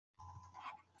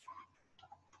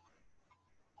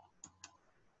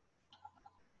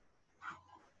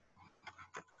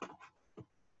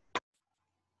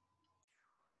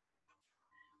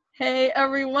Hey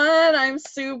everyone, I'm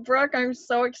Sue Brooke. I'm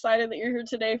so excited that you're here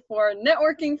today for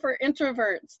Networking for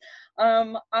Introverts.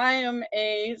 I am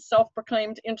a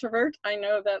self-proclaimed introvert. I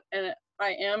know that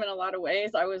I am in a lot of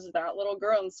ways. I was that little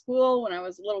girl in school when I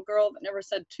was a little girl that never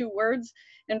said 2 words.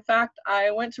 In fact, I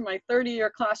went to my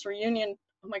 30-year class reunion,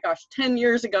 oh my gosh, 10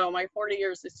 years ago, my 40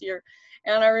 years this year.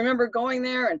 And I remember going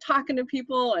there and talking to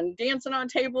people and dancing on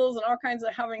tables and all kinds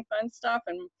of having fun stuff.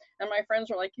 And my friends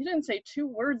were like, you didn't say 2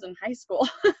 words in high school.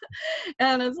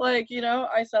 And it's like,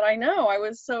 I said, I know, I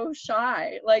was so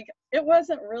shy. Like, it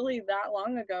wasn't really that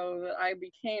long ago that I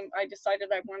decided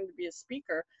I wanted to be a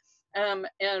speaker. And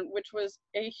which was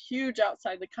a huge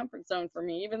outside the comfort zone for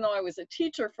me. Even though I was a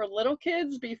teacher for little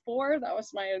kids before, that was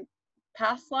my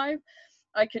past life,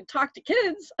 I could talk to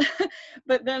kids,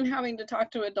 but then having to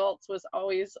talk to adults was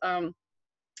always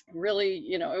really,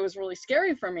 it was really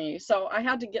scary for me. So I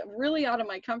had to get really out of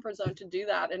my comfort zone to do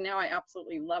that. And now I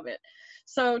absolutely love it.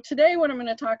 So today what I'm going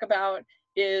to talk about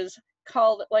is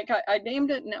called, like I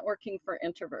named it Networking for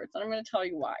Introverts. And I'm going to tell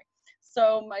you why.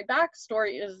 So my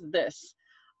backstory is this.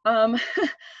 I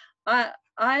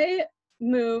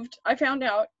found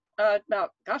out about,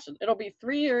 gosh, it'll be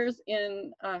 3 years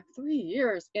in 3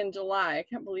 years in July. I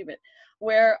can't believe it.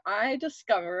 Where I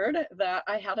discovered that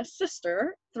I had a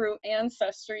sister through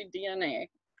Ancestry DNA.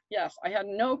 Yes, I had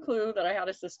no clue that I had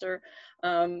a sister.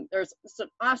 There's an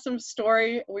awesome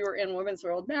story. We were in Women's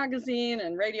World magazine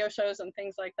and radio shows and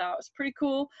things like that. It was pretty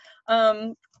cool.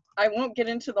 I won't get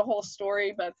into the whole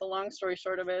story, but the long story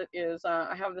short of it is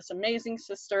I have this amazing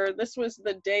sister. This was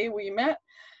the day we met.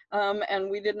 And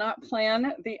we did not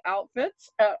plan the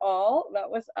outfits at all. That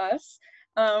was us.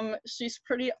 She's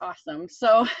pretty awesome.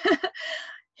 So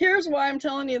here's why I'm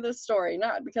telling you this story,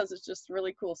 not because it's just a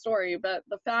really cool story, but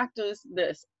the fact is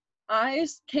this. I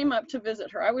came up to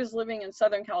visit her. I was living in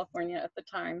Southern California at the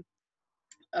time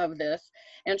of this,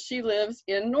 and she lives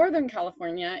in Northern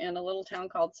California in a little town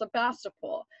called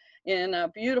Sebastopol in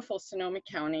beautiful Sonoma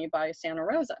County by Santa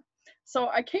Rosa. So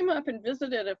I came up and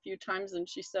visited a few times, and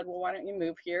she said, well, why don't you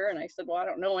move here? And I said, well, I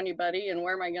don't know anybody, and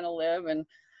where am I going to live? And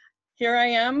here I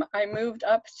am. I moved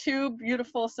up to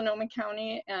beautiful Sonoma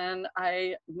County, and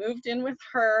I moved in with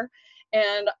her,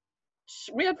 and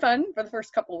we had fun for the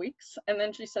first couple of weeks. And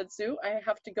then she said, Sue, I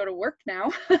have to go to work now.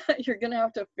 You're going to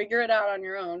have to figure it out on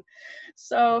your own.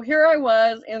 So here I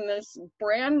was in this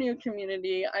brand new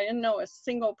community. I didn't know a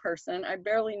single person. I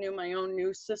barely knew my own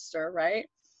new sister, right?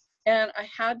 And I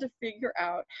had to figure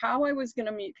out how I was going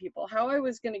to meet people, how I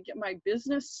was going to get my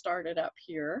business started up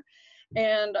here.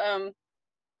 And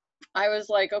I was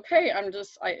like, okay,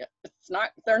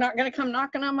 they're not going to come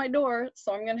knocking on my door,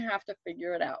 so I'm going to have to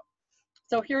figure it out.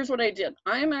 So here's what I did.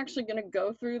 I'm actually going to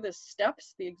go through the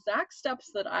steps, the exact steps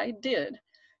that I did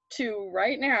to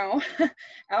right now,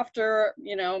 after,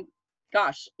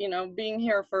 being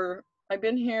here for, I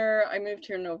moved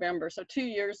here in November. So 2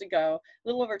 years ago, a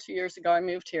little over 2 years ago, I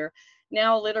moved here.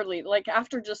 Now, literally, like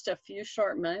after just a few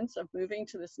short months of moving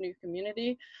to this new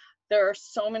community, there are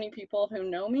so many people who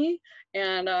know me,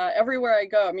 and everywhere I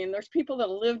go, I mean, there's people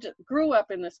that grew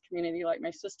up in this community, like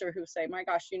my sister, who say, my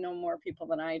gosh, you know more people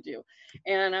than I do.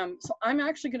 And so I'm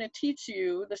actually going to teach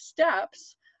you the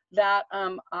steps that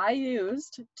I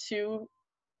used to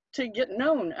get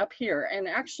known up here. And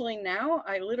actually now,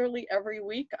 I literally every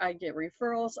week, I get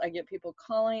referrals. I get people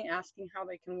calling, asking how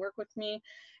they can work with me,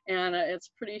 and it's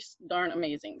pretty darn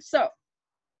amazing. So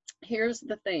here's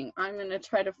the thing. I'm going to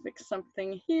try to fix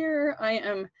something here. I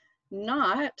am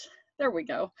not, there we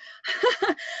go.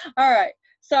 All right.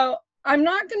 So I'm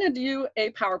not going to do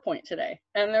a PowerPoint today.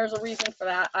 And there's a reason for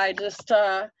that. I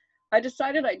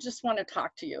decided I just want to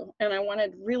talk to you, and I want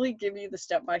to really give you the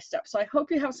step-by-step. So I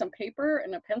hope you have some paper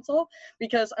and a pencil,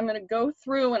 because I'm going to go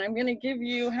through and I'm going to give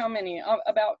you how many?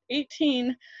 About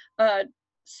 18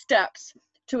 steps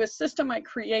to a system I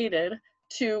created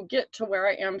to get to where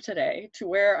I am today, to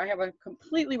where I have a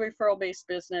completely referral-based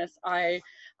business. I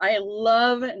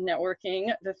love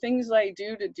networking. The things I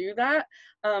do to do that,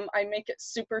 I make it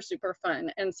super, super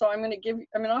fun. And so I'm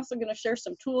also going to share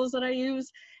some tools that I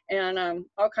use and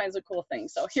all kinds of cool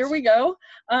things. So here we go.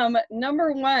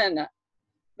 Number one,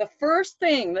 the first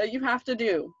thing that you have to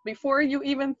do before you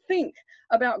even think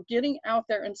about getting out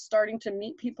there and starting to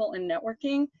meet people and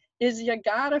networking is you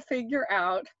gotta figure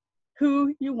out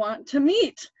who you want to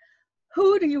meet.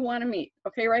 Who do you want to meet?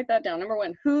 Okay, write that down. Number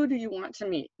one, who do you want to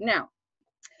meet? Now,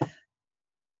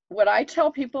 what I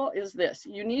tell people is this: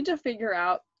 you need to figure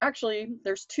out, actually,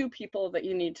 there's 2 people that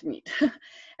you need to meet.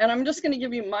 And I'm just going to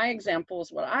give you my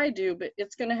examples, what I do, but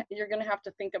you're going to have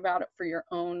to think about it for your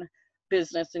own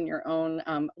business and your own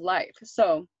life.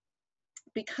 So,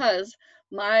 because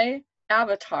my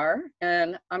avatar,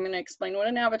 and I'm going to explain what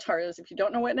an avatar is. If you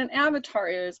don't know what an avatar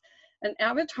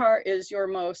is your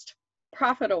most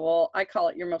profitable, I call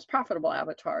it your most profitable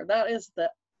avatar. That is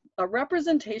a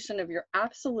representation of your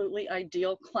absolutely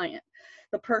ideal client,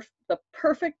 the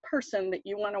perfect person that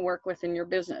you want to work with in your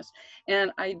business.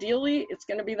 And ideally, it's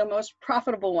going to be the most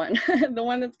profitable one, the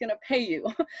one that's going to pay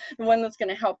you, the one that's going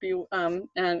to help you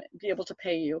and be able to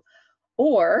pay you.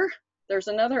 Or there's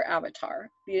another avatar.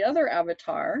 The other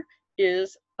avatar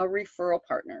is a referral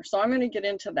partner. So I'm going to get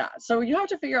into that. So you have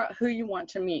to figure out who you want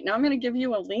to meet. Now I'm going to give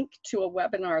you a link to a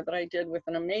webinar that I did with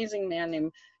an amazing man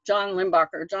named John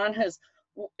Limbacher. John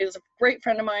is a great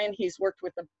friend of mine. He's worked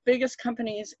with the biggest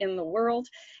companies in the world.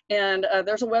 And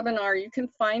there's a webinar. You can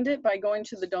find it by going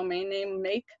to the domain name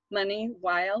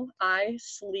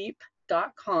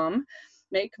makemoneywhileisleep.com.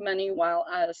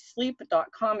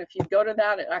 makemoneywhileisleep.com. If you go to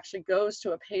that, it actually goes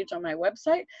to a page on my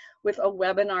website with a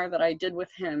webinar that I did with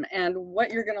him. And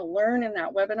what you're going to learn in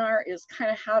that webinar is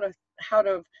kind of how to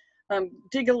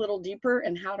dig a little deeper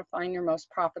and how to find your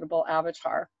most profitable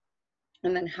avatar,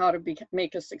 and then how to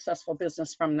make a successful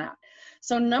business from that.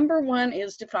 So number one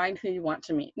is define who you want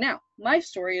to meet. Now, my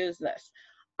story is this.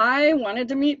 I wanted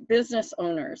to meet business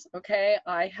owners, okay?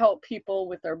 I help people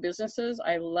with their businesses.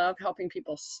 I love helping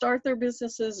people start their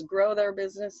businesses, grow their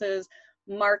businesses,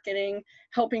 marketing,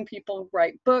 helping people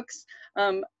write books.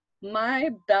 My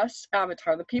best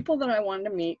avatar, the people that I wanted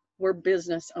to meet, were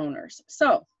business owners.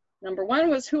 So number one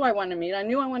was who I wanted to meet. I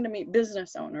knew I wanted to meet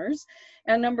business owners.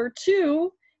 And number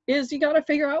two is you got to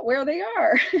figure out where they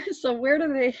are. So where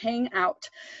do they hang out?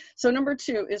 So number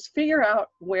two is figure out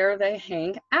where they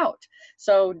hang out.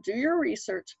 So do your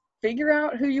research, figure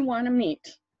out who you want to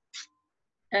meet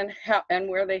and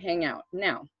where they hang out.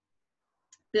 Now,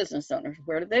 business owners,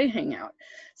 where do they hang out?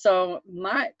 So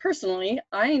personally,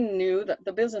 I knew that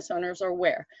the business owners are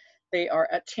where? They are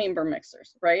at chamber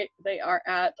mixers, right? They are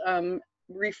at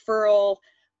referral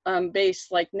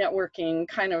based, like networking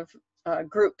kind of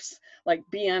groups like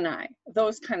BNI,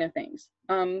 those kind of things.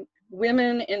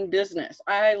 Women in business.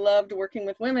 I loved working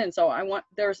with women. So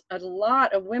there's a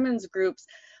lot of women's groups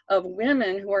of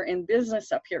women who are in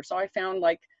business up here. So I found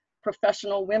like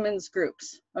professional women's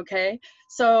groups. Okay.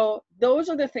 So those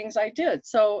are the things I did.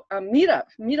 So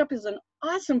Meetup is an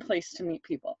awesome place to meet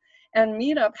people. And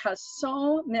Meetup has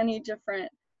so many different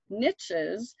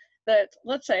niches that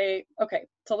let's say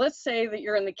that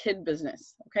you're in the kid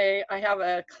business. Okay. I have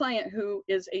a client who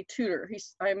is a tutor.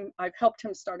 I've helped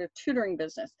him start a tutoring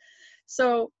business.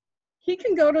 So he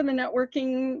can go to the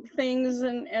networking things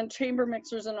and chamber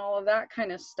mixers and all of that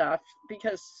kind of stuff,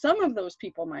 because some of those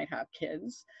people might have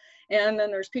kids. And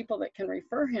then there's people that can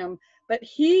refer him, but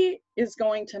he is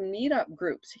going to Meetup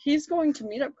groups. He's going to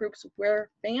Meetup groups where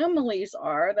families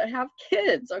are that have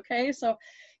kids. Okay. So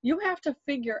you have to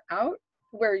figure out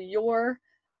where your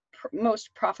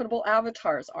most profitable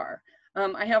avatars are.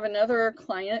 I have another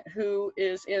client who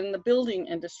is in the building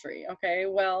industry. Okay,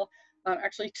 well,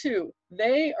 actually two.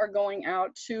 They are going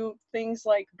out to things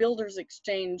like builders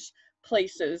exchange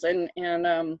places and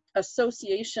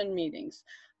association meetings.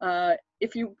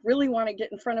 If you really want to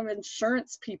get in front of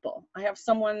insurance people, I have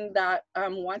someone that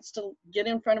wants to get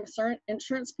in front of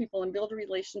insurance people and build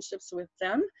relationships with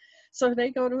them. So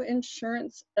they go to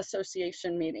insurance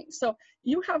association meetings. So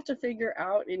you have to figure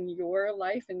out in your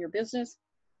life and your business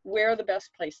where the best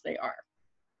place they are.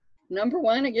 Number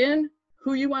one, again,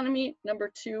 who you want to meet. Number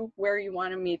two, where you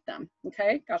want to meet them.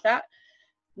 Okay, got that?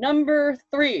 Number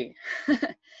three,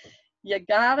 you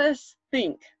gotta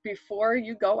think before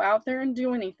you go out there and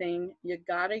do anything. You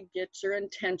gotta get your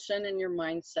intention and your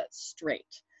mindset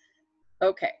straight.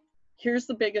 Okay. Here's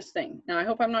the biggest thing. Now, I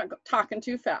hope I'm not talking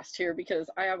too fast here, because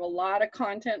I have a lot of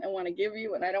content I want to give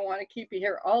you, and I don't want to keep you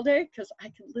here all day, because I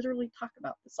could literally talk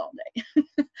about this all day.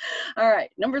 All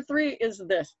right. Number three is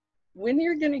this. When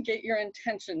you're going to get your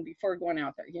intention before going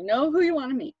out there, you know who you want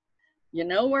to meet. You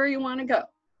know where you want to go.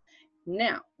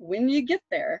 Now, when you get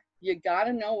there, you got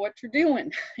to know what you're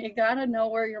doing. You got to know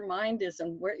where your mind is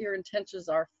and what your intentions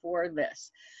are for this.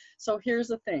 So here's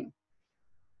the thing.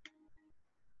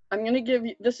 I'm going to give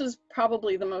you, this is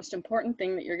probably the most important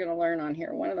thing that you're going to learn on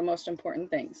here. One of the most important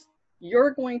things.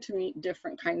 You're going to meet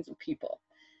different kinds of people.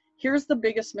 Here's the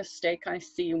biggest mistake I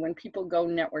see when people go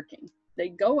networking. They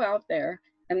go out there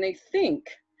and they think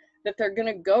that they're going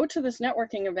to go to this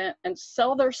networking event and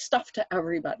sell their stuff to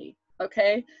everybody.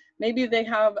 Okay. Maybe they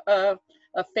have a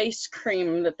face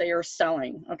cream that they are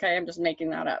selling. Okay. I'm just making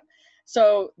that up.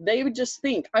 So they would just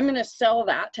think, I'm going to sell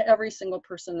that to every single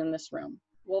person in this room.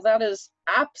 Well, that is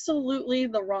absolutely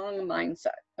the wrong mindset,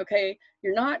 okay?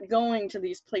 You're not going to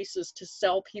these places to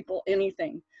sell people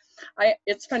anything.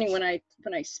 It's funny when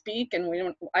I speak,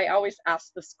 and I always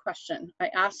ask this question. I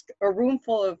ask a room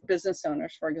full of business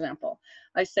owners, for example.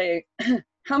 I say,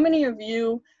 how many of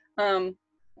you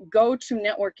go to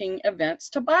networking events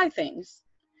to buy things?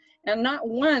 And not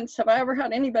once have I ever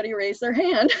had anybody raise their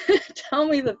hand tell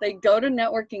me that they go to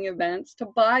networking events to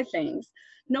buy things.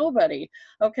 Nobody.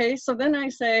 Okay, so then I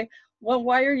say, well,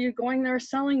 why are you going there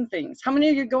selling things? How many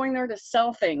of you going there to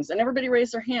sell things? And everybody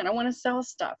raised their hand. I want to sell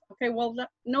stuff. Okay, well,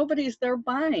 nobody's there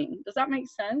buying. Does that make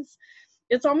sense?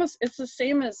 It's the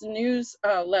same as news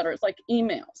letters, like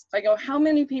emails. I go, how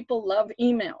many people love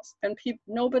emails? And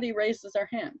nobody raises their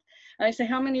hand. And I say,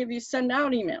 how many of you send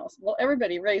out emails? Well,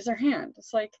 everybody raise their hand.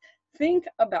 It's like, think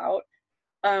about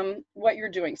what you're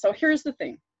doing. So here's the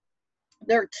thing.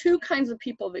 There are two kinds of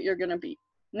people that you're going to meet.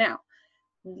 Now,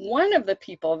 one of the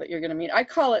people that you're going to meet, I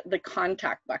call it the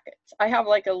contact buckets. I have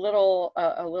like a little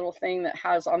thing that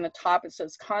has on the top, it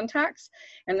says contacts.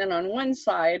 And then on one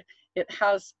side, it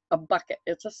has a bucket.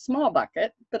 It's a small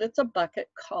bucket, but it's a bucket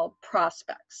called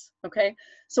prospects. Okay.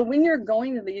 So when you're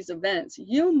going to these events,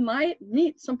 you might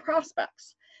meet some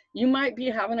prospects. You might be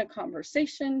having a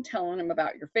conversation, telling them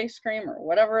about your face cream or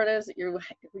whatever it is that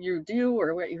you do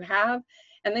or what you have.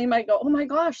 And they might go, oh my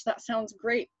gosh, that sounds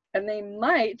great. And they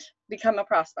might become a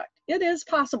prospect. It is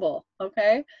possible.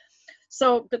 Okay.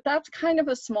 So, but that's kind of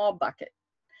a small bucket.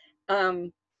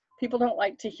 People don't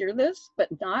like to hear this, but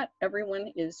not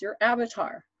everyone is your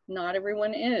avatar. Not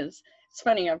everyone is. It's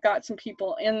funny, I've got some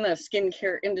people in the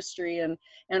skincare industry, and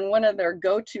one of their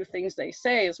go-to things they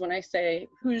say is when I say,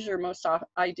 who's your most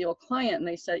ideal client? And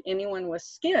they say, anyone with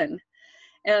skin.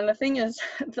 And the thing is,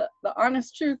 the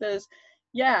honest truth is,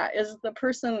 yeah, is the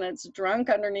person that's drunk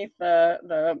underneath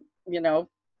the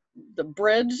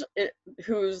bridge,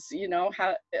 who's,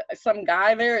 some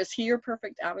guy there, is he your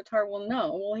perfect avatar? Well,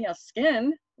 no. Well, he has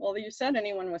skin. Well, you said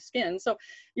anyone with skin. So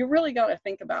you really got to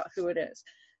think about who it is.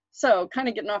 So kind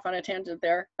of getting off on a tangent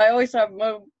there. I always have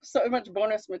so much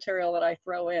bonus material that I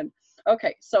throw in.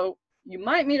 Okay, so you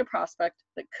might meet a prospect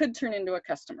that could turn into a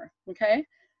customer, okay?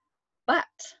 But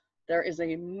there is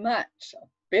a much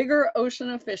bigger ocean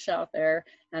of fish out there,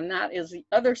 and that is the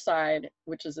other side,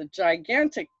 which is a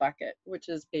gigantic bucket, which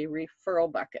is a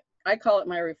referral bucket. I call it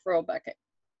my referral bucket.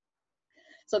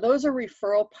 So those are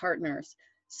referral partners.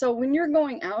 So when you're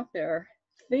going out there,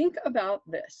 think about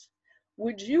this.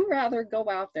 Would you rather go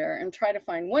out there and try to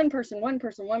find one person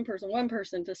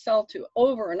to sell to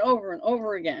over and over and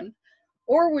over again?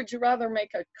 Or would you rather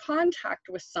make a contact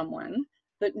with someone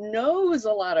that knows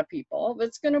a lot of people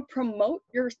that's going to promote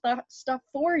your stuff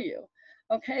for you?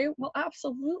 Okay, well,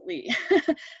 absolutely.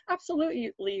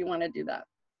 Absolutely, you want to do that.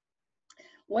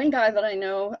 One guy that I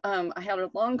know, I had a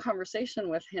long conversation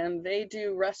with him. They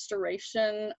do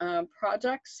restoration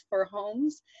projects for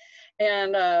homes,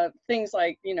 and things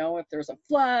like, if there's a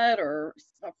flood or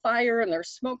a fire and there's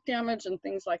smoke damage and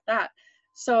things like that.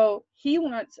 So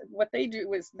what they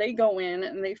do is they go in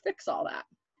and they fix all that.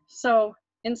 So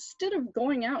instead of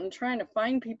going out and trying to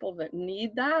find people that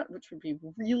need that, which would be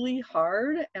really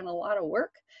hard and a lot of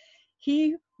work,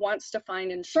 he wants to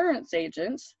find insurance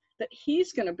agents that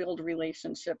he's going to build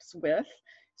relationships with.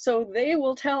 So they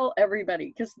will tell everybody,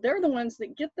 because they're the ones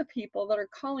that get the people that are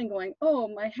calling going, oh,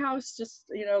 my house just,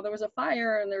 there was a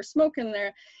fire and there's smoke in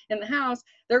there in the house.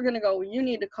 They're going to go, well, you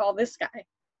need to call this guy.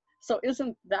 So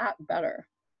isn't that better?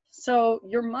 So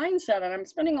your mindset, and I'm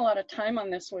spending a lot of time on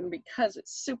this one because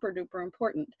it's super duper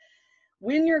important.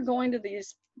 When you're going to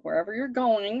these, wherever you're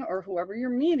going or whoever you're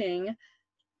meeting,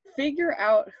 figure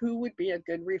out who would be a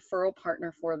good referral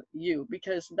partner for you,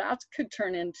 because that could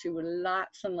turn into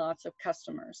lots and lots of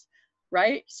customers,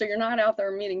 right? So you're not out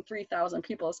there meeting 3,000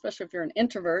 people, especially if you're an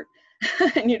introvert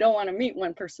and you don't want to meet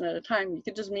one person at a time. You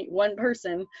could just meet one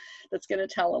person that's going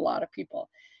to tell a lot of people.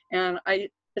 And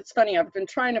it's funny, I've been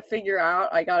trying to figure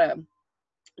out, I got to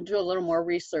do a little more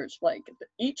research, like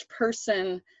each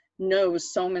person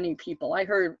knows so many people. I've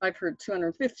heard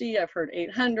 250, I've heard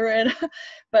 800,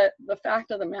 but the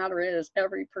fact of the matter is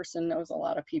every person knows a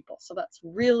lot of people. So that's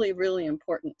really, really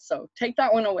important. So take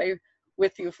that one away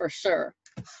with you for sure.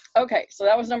 Okay, so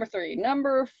that was number 3.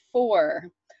 Number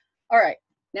 4. All right,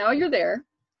 now you're there.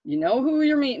 You know who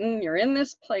you're meeting, you're in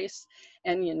this place,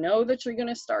 and you know that you're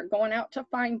gonna start going out to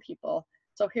find people.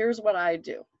 So here's what I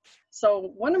do.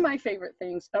 So one of my favorite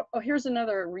things, here's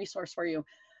another resource for you.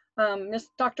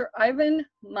 Dr. Ivan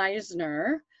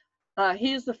Meisner,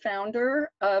 he is the founder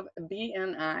of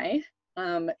BNI,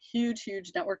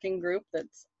 huge networking group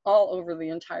that's all over the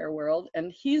entire world,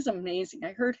 and he's amazing.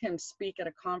 I heard him speak at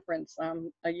a conference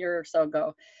a year or so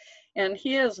ago. And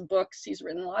he has books. He's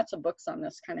written lots of books on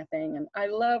this kind of thing. And I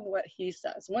love what he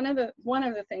says. One of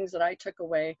the things that I took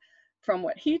away from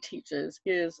what he teaches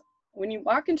is when you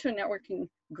walk into a networking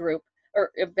group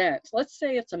or event, let's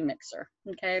say it's a mixer,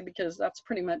 okay, because that's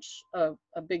pretty much a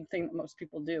big thing that most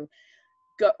people do.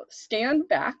 Go stand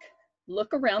back,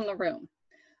 look around the room,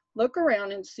 look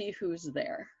around and see who's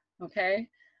there, okay?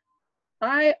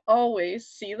 I always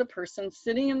see the person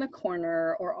sitting in the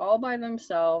corner or all by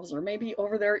themselves, or maybe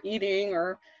over there eating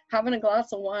or having a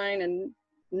glass of wine,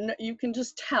 and you can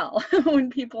just tell when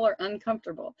people are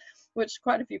uncomfortable, which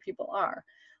quite a few people are.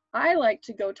 I like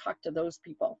to go talk to those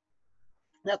people.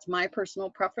 That's my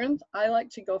personal preference. I like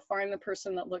to go find the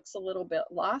person that looks a little bit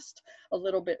lost, a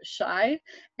little bit shy,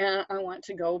 and I want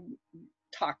to go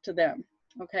talk to them.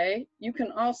 Okay, you can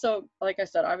also, like I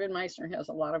said, Ivan Meissner has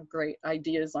a lot of great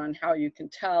ideas on how you can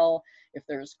tell if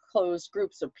there's closed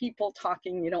groups of people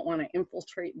talking. You don't want to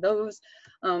infiltrate those.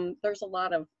 There's a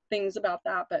lot of things about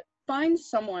that, but find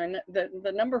someone.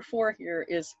 The number 4 here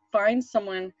is find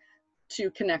someone to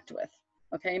connect with.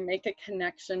 Okay, make a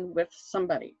connection with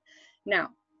somebody.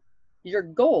 Now, your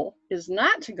goal is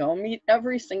not to go meet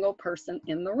every single person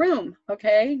in the room,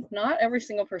 okay? Not every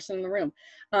single person in the room.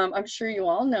 I'm sure you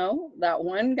all know that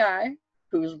one guy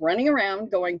who's running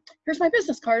around going, here's my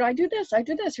business card, I do this,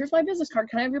 here's my business card,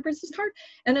 can I have your business card?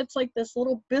 And it's like this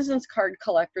little business card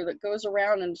collector that goes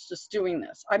around and is just doing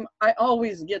this. I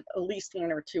always get at least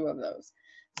 1 or 2 of those.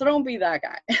 So don't be that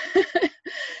guy.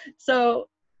 So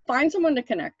find someone to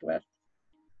connect with,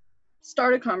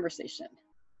 start a conversation.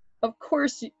 Of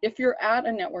course, if you're at a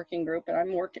networking group, and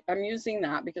I'm using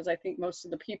that because I think most of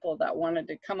the people that wanted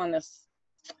to come on this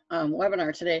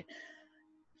webinar today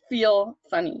feel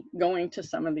funny going to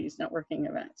some of these networking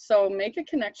events. So make a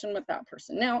connection with that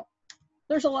person. Now,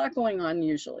 there's a lot going on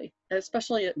usually,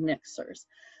 especially at mixers.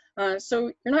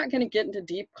 So you're not going to get into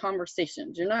deep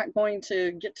conversations. You're not going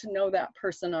to get to know that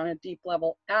person on a deep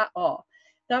level at all.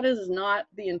 That is not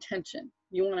the intention.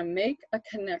 You want to make a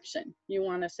connection. You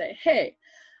want to say, hey,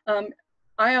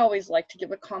 I always like to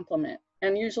give a compliment,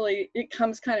 and usually it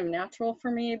comes kind of natural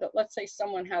for me, but let's say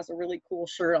someone has a really cool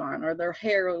shirt on, or their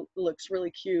hair looks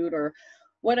really cute, or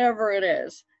whatever it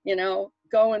is, you know,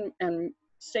 go and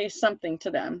say something to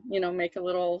them, you know, make a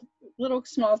little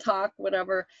small talk,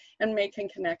 whatever, and make a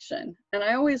connection. And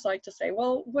I always like to say,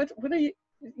 well, what do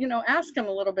you know, ask them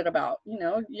a little bit about, you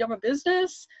know, you have a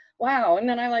business? Wow. And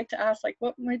then I like to ask, like,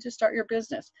 what made you start your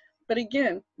business? But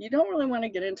again, you don't really want to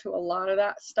get into a lot of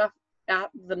that stuff at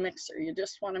the mixer. You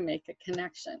just want to make a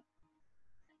connection.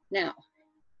 Now,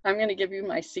 I'm going to give you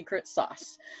my secret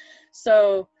sauce.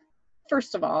 So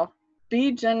first of all,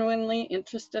 be genuinely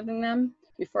interested in them.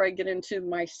 Before I get into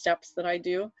my steps that I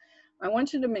do, I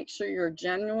want you to make sure you're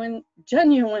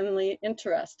genuinely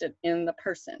interested in the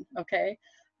person, okay?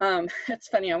 It's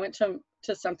funny, I went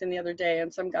to something the other day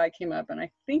and some guy came up, and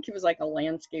I think he was like a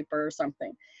landscaper or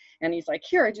something. And he's like,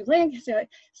 here, I do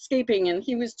landscaping. And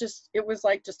he was just, it was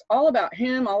like just all about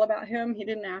him, all about him. He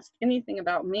didn't ask anything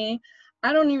about me.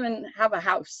 I don't even have a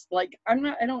house. Like, I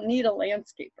don't need a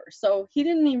landscaper. So he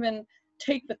didn't even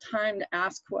take the time to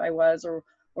ask who I was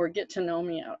or get to know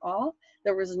me at all.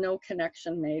 There was no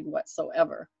connection made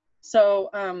whatsoever.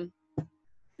 So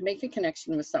make a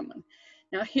connection with someone.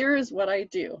 Now, here is what I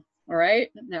do. All right.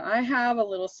 Now, I have a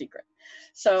little secret.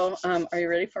 So are you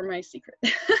ready for my secret?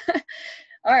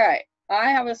 All right, I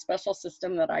have a special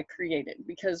system that I created,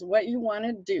 because what you want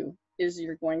to do is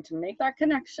you're going to make that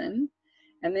connection,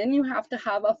 and then you have to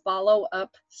have a follow-up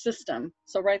system.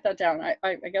 So write that down.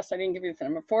 I guess I didn't give you the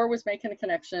number 4 was making a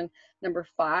connection. Number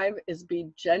 5 is be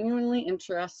genuinely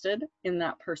interested in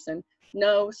that person.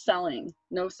 No selling,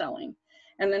 no selling.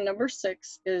 And then number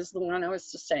 6 is the one I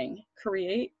was just saying,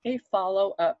 create a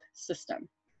follow-up system.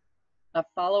 A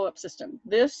follow-up system.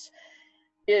 This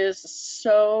is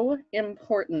so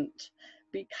important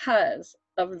because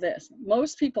of this.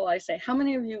 Most people, I say, how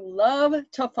many of you love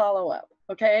to follow up?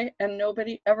 Okay, and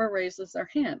nobody ever raises their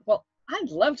hand. Well, I'd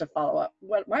love to follow up.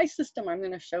 What my system I'm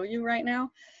going to show you right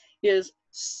now is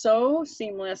so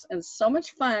seamless and so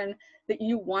much fun that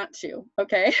you want to,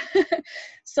 okay?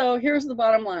 So here's the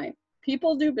bottom line.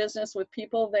 People do business with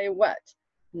people they what?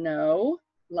 Know,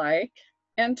 like,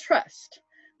 and trust.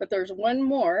 But there's one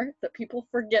more that people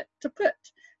forget to put.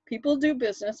 People do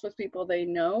business with people they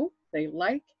know, they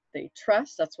like, they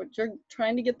trust. That's what you're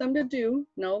trying to get them to do.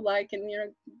 Know, like, and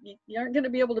you aren't going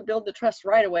to be able to build the trust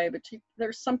right away, but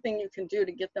there's something you can do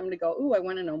to get them to go, ooh, I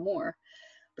want to know more.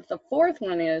 But the 4th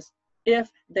one is if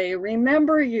they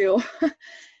remember you.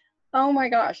 Oh my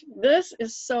gosh, this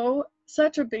is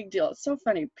such a big deal. It's so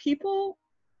funny. People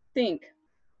think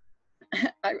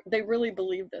they really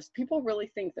believe this. People really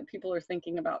think that people are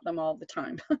thinking about them all the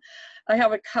time. I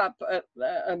have a cup,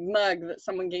 a mug that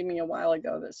someone gave me a while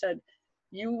ago that said,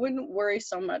 you wouldn't worry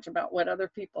so much about what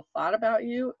other people thought about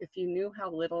you if you knew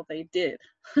how little they did.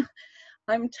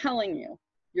 I'm telling you,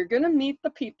 you're going to meet the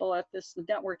people at this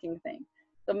networking thing.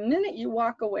 The minute you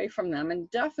walk away from them,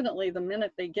 and definitely the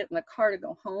minute they get in the car to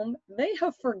go home, they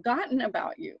have forgotten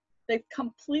about you. They've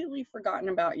completely forgotten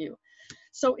about you.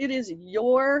 So it is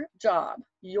your job,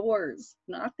 yours,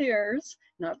 not theirs,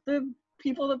 not the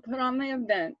people that put on the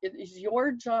event. It is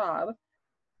your job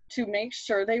to make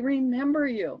sure they remember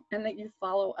you and that you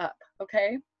follow up,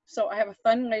 okay? So I have a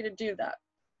fun way to do that.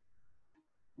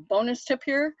 Bonus tip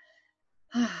here,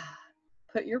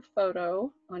 put your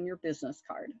photo on your business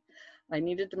card. I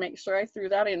needed to make sure I threw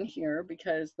that in here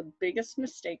because the biggest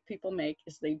mistake people make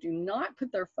is they do not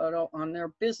put their photo on their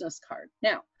business card.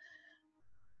 Now,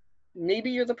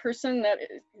 maybe you're the person that,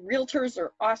 realtors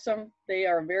are awesome. They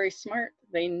are very smart.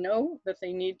 They know that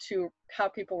they need to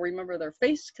have people remember their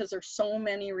face because there's so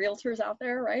many realtors out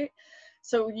there, right?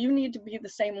 So you need to be the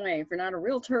same way. If you're not a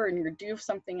realtor and you're due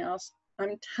something else,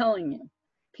 I'm telling you,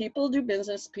 people do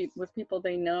business with people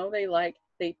they know, they like,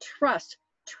 they trust.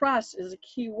 Trust is a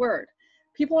key word.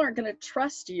 People aren't going to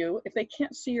trust you if they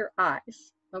can't see your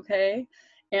eyes, okay?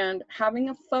 And having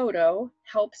a photo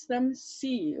helps them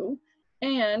see you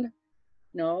and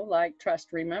like,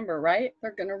 trust, remember, right?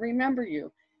 They're going to remember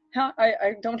you.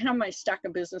 I don't have my stack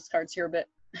of business cards here, but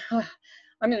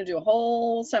I'm going to do a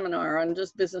whole seminar on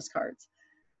just business cards.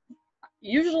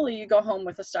 Usually you go home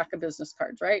with a stack of business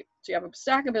cards, right? So you have a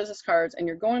stack of business cards and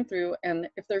you're going through, and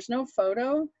if there's no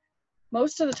photo,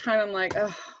 most of the time I'm like,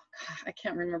 oh, I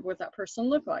can't remember what that person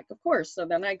looked like, of course. So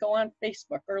then I go on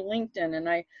Facebook or LinkedIn and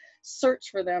I search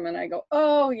for them and I go,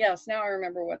 oh yes, now I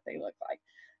remember what they look like.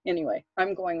 Anyway,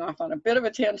 I'm going off on a bit of a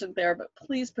tangent there, but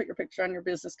please put your picture on your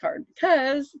business card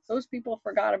because those people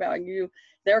forgot about you.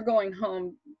 They're going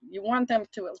home. You want them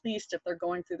to, at least if they're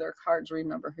going through their cards,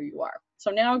 remember who you are. So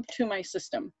now to my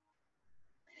system.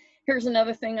 Here's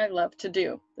another thing I love to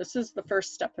do. This is the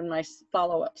first step in my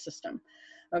follow-up system.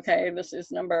 Okay, this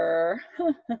is number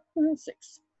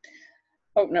 6.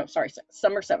 Oh, no, sorry,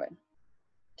 number 7.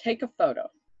 Take a photo,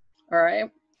 all right?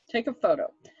 Take a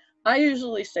photo. I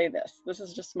usually say this. This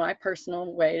is just my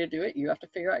personal way to do it. You have to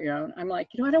figure out your own. I'm like,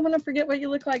 I don't want to forget what you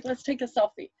look like. Let's take a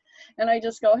selfie. And I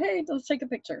just go, hey, let's take a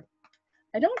picture.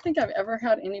 I don't think I've ever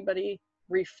had anybody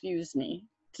refuse me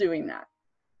doing that.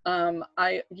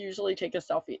 I usually take a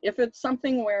selfie. If it's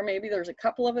something where maybe there's a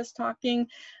couple of us talking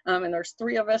and there's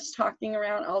 3 of us talking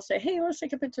around, I'll say, hey, let's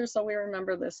take a picture so we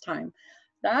remember this time.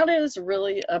 That is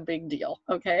really a big deal,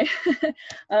 okay?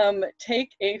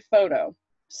 Take a photo.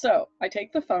 So I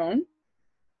take the phone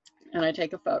and I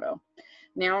take a photo.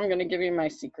 Now I'm going to give you my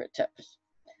secret tips.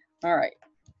 All right.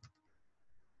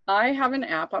 I have an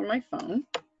app on my phone.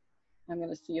 I'm going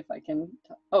to see if I can,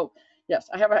 oh, yes,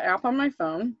 I have an app on my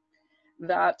phone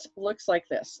that looks like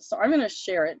this. So I'm going to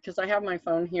share it because I have my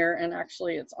phone here and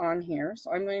actually it's on here.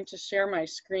 So I'm going to share my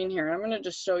screen here. I'm going to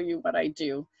just show you what I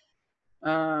do.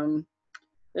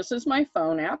 This is my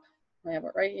phone app. I have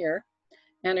it right here.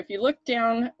 And if you look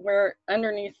down where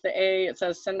underneath the A, it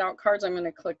says send out cards, I'm going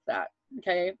to click that.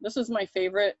 Okay. This is my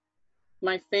favorite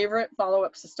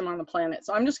follow-up system on the planet.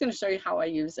 So I'm just going to show you how I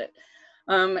use it.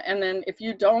 And then if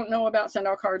you don't know about send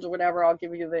out cards or whatever, I'll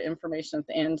give you the information at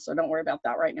the end. So don't worry about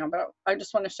that right now, but I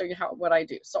just want to show you what I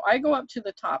do. So I go up to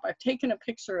the top. I've taken a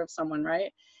picture of someone,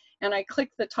 right? And I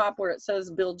click the top where it says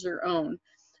build your own.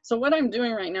 So what I'm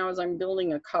doing right now is I'm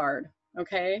building a card.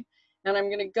 Okay. And I'm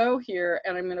going to go here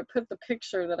and I'm going to put the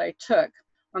picture that I took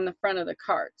on the front of the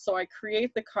card. So I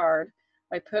create the card.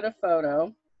 I put a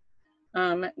photo.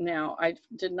 Now I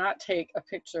did not take a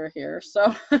picture here,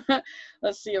 so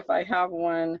let's see if I have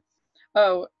one.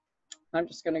 Oh, I'm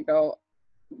just going to go.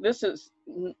 This is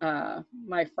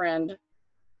my friend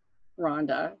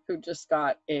Rhonda, who just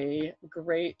got a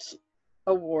great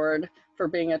award for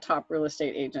being a top real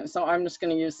estate agent. So I'm just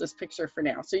going to use this picture for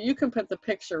now. So you can put the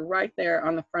picture right there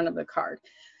on the front of the card.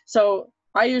 So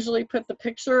I usually put the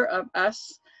picture of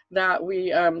us that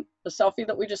we, the selfie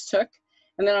that we just took.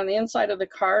 And then on the inside of the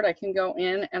card, I can go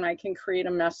in and I can create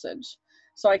a message.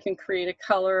 So I can create a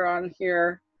color on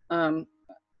here and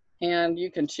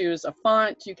you can choose a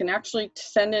font. You can actually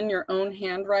send in your own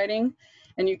handwriting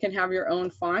and you can have your own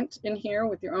font in here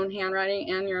with your own handwriting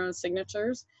and your own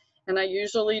signatures. And I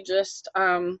usually just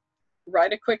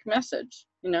write a quick message,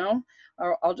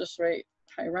 or I'll just write,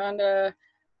 hi, Rhonda,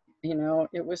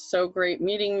 it was so great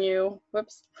meeting you.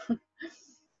 Whoops.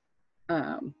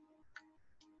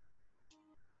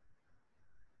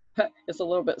 It's a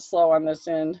little bit slow on this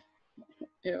end.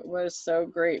 It was so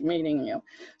great meeting you.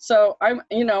 So I'm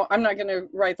not going to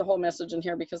write the whole message in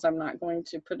here because I'm not going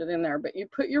to put it in there, but you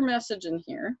put your message in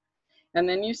here and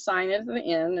then you sign it at the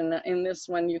end. And in this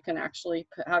one, you can actually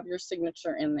have your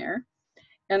signature in there.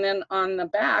 And then on the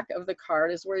back of the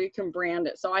card is where you can brand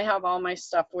it. So I have all my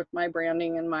stuff with my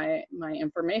branding and my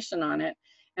information on it.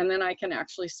 And then I can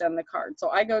actually send the card. So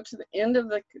I go to the end of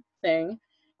the thing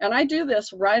and I do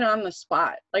this right on the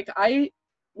spot.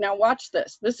 Now watch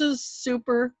this. This is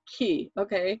super key,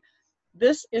 okay?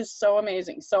 This is so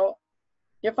amazing. So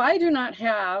if I do not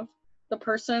have the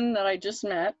person that I just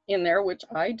met in there, which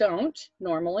I don't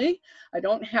normally, I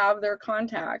don't have their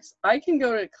contacts, I can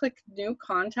go to click new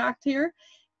contact here,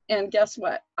 and guess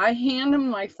what? I hand them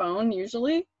my phone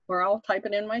usually, or I'll type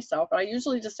it in myself, but I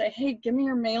usually just say, hey, give me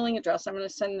your mailing address. I'm going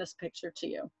to send this picture to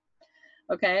you,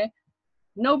 okay?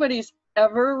 Nobody's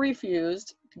ever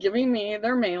refused giving me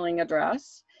their mailing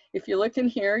address. If you look in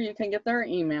here, you can get their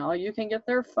email, you can get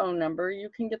their phone number, you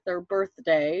can get their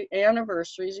birthday,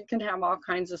 anniversaries, you can have all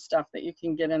kinds of stuff that you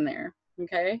can get in there,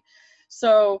 okay?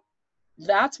 So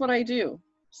that's what I do.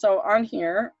 So on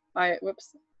here,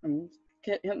 whoops, I'm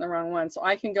hitting the wrong one. So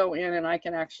I can go in and I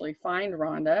can actually find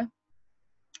Rhonda.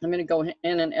 I'm going to go in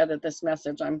and edit this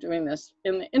message. I'm doing this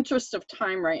in the interest of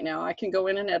time right now. I can go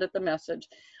in and edit the message.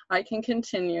 I can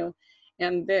continue,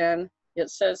 and then it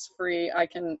says free. I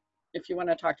can, if you want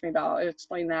to talk to me about it, I'll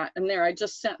explain that. And there, I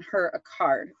just sent her a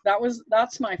card.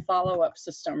 That's my follow-up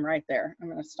system right there. I'm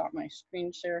going to stop my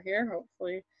screen share here.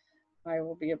 Hopefully I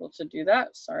will be able to do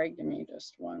that. Sorry, give me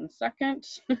just 1 second.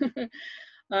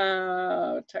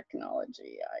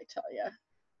 Technology, I tell you.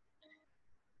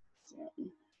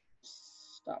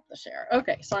 Stop the share.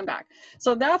 Okay, so I'm back.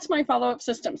 So that's my follow-up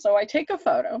system. So I take a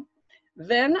photo,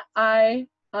 then I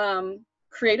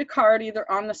create a card either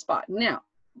on the spot. Now,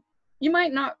 you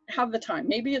might not have the time.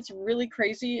 Maybe it's really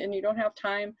crazy and you don't have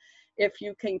time. If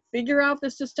you can figure out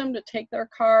the system to take their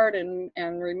card and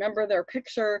remember their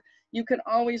picture, you can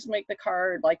always make the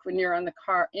card like when you're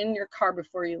in your car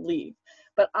before you leave.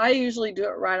 But I usually do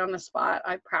it right on the spot.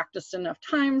 I've practiced enough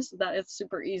times that it's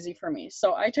super easy for me.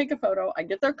 So I take a photo, I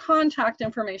get their contact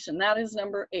information. That is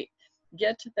number 8.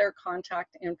 Get their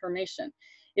contact information.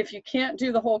 If you can't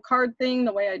do the whole card thing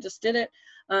the way I just did it,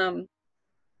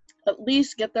 at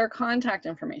least get their contact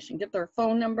information, get their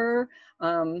phone number,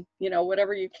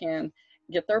 whatever you can,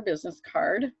 get their business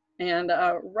card, and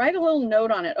write a little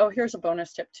note on it. Oh, here's a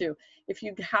bonus tip too. If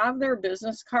you have their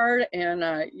business card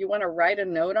and you want to write a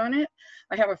note on it,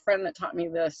 I have a friend that taught me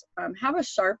this. Have a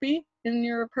Sharpie in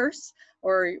your purse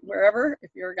or wherever,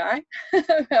 if you're a guy,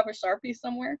 have a Sharpie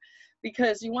somewhere,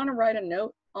 because you want to write a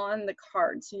note on the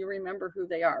card so you remember who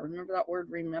they are. Remember that word,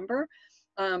 remember?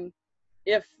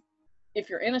 If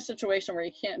you're in a situation where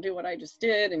you can't do what I just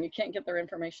did and you can't get their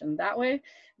information that way,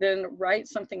 then write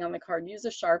something on the card. Use a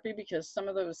Sharpie because some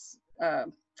of those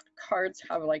cards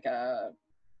have like a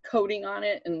coating on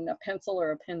it, and a pencil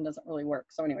or a pen doesn't really work.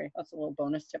 So anyway, that's a little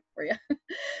bonus tip for you.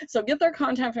 So get their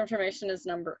contact information is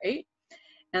number 8.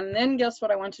 And then guess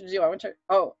what I want you to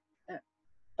do?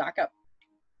 Back up.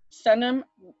 Send them,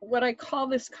 what I call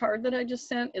this card that I just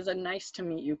sent is a nice to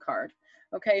meet you card.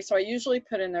 Okay, so I usually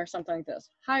put in there something like this.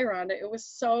 Hi, Rhonda. It was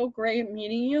so great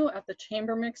meeting you at the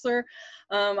Chamber Mixer.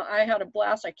 I had a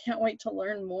blast. I can't wait to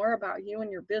learn more about you and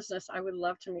your business. I would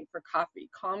love to meet for coffee.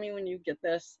 Call me when you get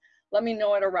this. Let me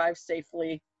know it arrives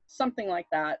safely. Something like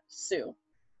that, Sue,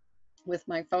 with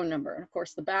my phone number. And of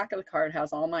course, the back of the card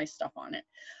has all my stuff on it.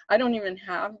 I don't even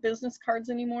have business cards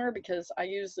anymore because I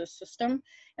use this system,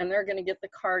 and they're going to get the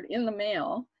card in the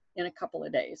mail in a couple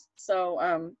of days.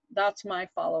 So that's my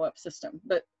follow-up system,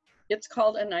 but it's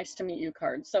called a nice to meet you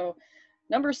card. So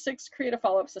number 6, create a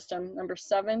follow-up system. Number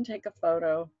 7, take a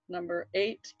photo. Number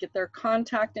 8, get their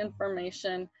contact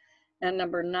information. And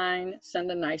number 9, send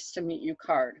a nice to meet you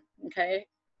card. Okay.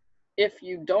 If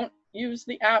you don't use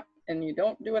the app and you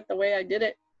don't do it the way I did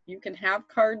it, you can have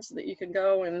cards that you can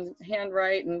go and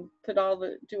handwrite and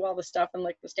do all the stuff and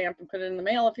lick the stamp and put it in the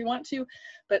mail if you want to.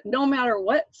 But no matter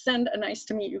what, send a nice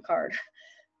to meet you card,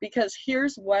 because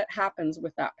here's what happens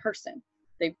with that person.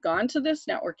 They've gone to this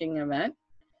networking event.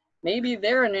 Maybe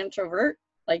they're an introvert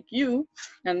like you,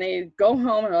 and they go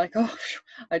home and are like, oh,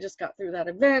 I just got through that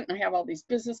event and I have all these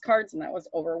business cards and that was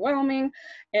overwhelming,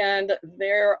 and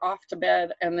they're off to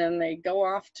bed, and then they go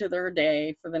off to their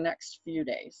day for the next few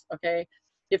days. Okay.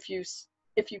 If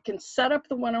you can set up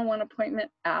the one-on-one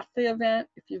appointment at the event,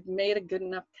 if you've made a good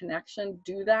enough connection,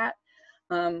 do that.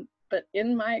 But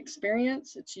in my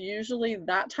experience, it's usually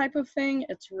that type of thing.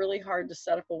 It's really hard to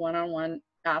set up a one-on-one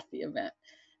at the event.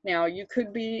 Now, you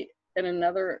could be in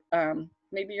another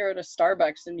maybe you're at a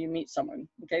Starbucks and you meet someone.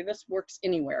 Okay, this works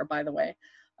anywhere, by the way.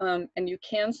 And you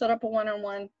can set up a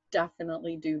one-on-one,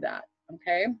 definitely do that.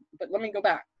 Okay, but let me go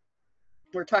back.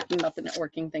 We're talking about the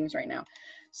networking things right now.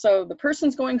 So the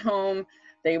person's going home,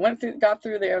 they got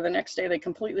through there, the next day they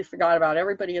completely forgot about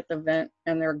everybody at the event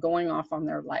and they're going off on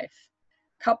their life.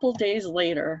 Couple days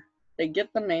later, they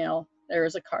get the mail, there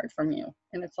is a card from you.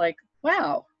 And it's like,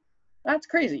 wow, that's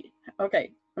crazy.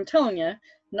 Okay, I'm telling you,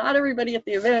 not everybody at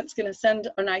the event is gonna send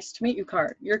a nice to meet you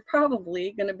card. You're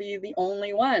probably gonna be the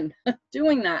only one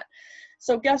doing that.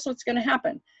 So guess what's gonna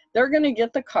happen? They're going to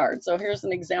get the card. So here's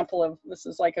an example of, this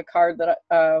is like a card that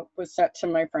was sent to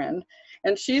my friend.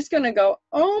 And she's going to go,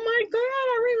 oh my God,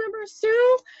 I remember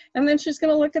Sue. And then she's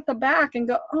going to look at the back and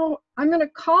go, oh, I'm going to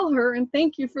call her and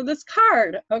thank you for this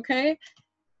card. Okay.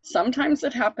 Sometimes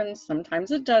it happens,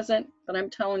 sometimes it doesn't. But I'm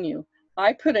telling you,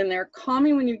 I put in there, call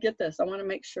me when you get this. I want to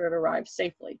make sure it arrives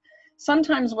safely.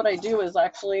 Sometimes what I do is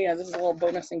actually, this is a little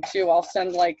bonusing too, I'll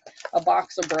send like a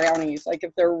box of brownies. Like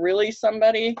if they're really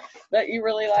somebody that you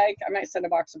really like, I might send a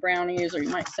box of brownies, or you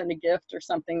might send a gift or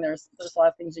something. There's a lot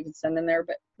of things you can send in there,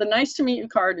 but the nice to meet you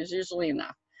card is usually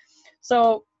enough.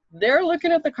 So they're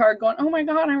looking at the card going, oh my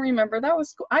God, I remember, that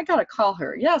was cool. I got to call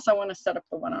her. Yes, I want to set up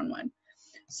the one-on-one.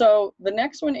 So the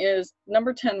next one is,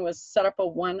 number 10 was set up a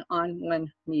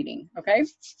one-on-one meeting, okay?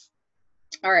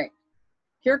 All right.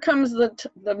 Here comes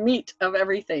the meat of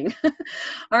everything.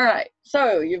 All right,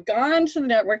 so you've gone to the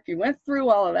network, you went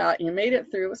through all of that, you made it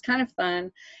through, it was kind of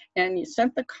fun, and you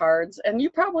sent the cards, and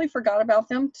you probably forgot about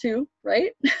them too,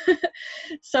 right?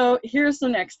 So here's the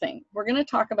next thing. We're gonna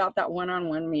talk about that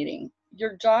one-on-one meeting.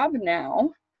 Your job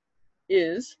now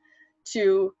is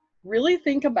to really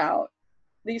think about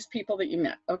these people that you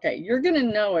met. Okay, you're gonna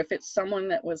know if it's someone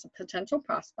that was a potential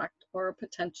prospect or a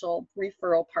potential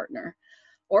referral partner,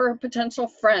 or a potential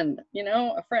friend, you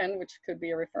know, a friend, which could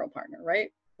be a referral partner,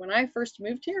 right? When I first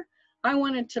moved here, I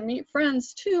wanted to meet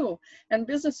friends too. And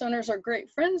business owners are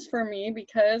great friends for me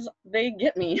because they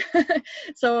get me.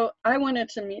 So I wanted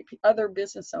to meet other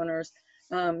business owners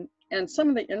and some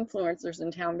of the influencers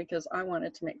in town because I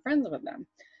wanted to make friends with them.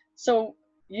 So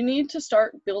you need to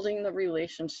start building the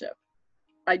relationship.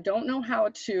 I don't know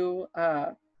how to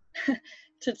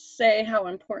to say how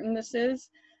important this is,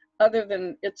 other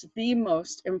than it's the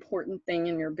most important thing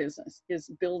in your business,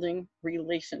 is building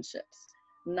relationships,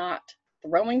 not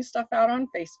throwing stuff out on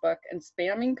Facebook and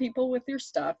spamming people with your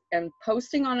stuff and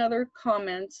posting on other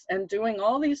comments and doing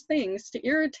all these things to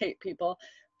irritate people.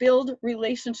 Build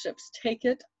relationships, take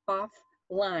it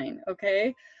offline,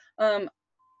 okay?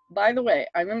 By the way,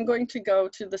 I'm going to go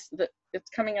to this, it's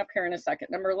coming up here in a second.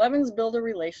 Number 11 is build a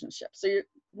relationship. So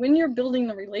when you're building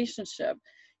the relationship,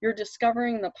 you're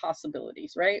discovering the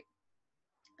possibilities, right?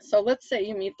 So let's say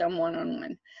you meet them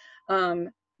one-on-one.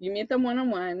 You meet them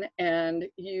one-on-one, and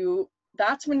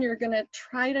that's when you're gonna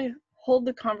try to hold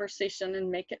the conversation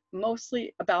and make it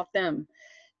mostly about them.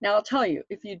 Now I'll tell you,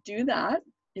 if you do that,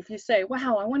 if you say,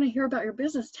 wow, I wanna hear about your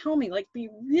business, tell me, like be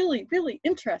really, really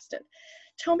interested.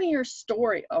 Tell me your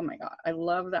story. Oh my God, I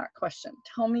love that question.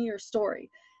 Tell me your story.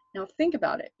 Now think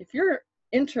about it. If you're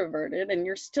introverted and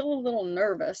you're still a little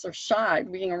nervous or shy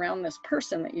being around this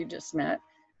person that you just met,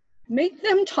 make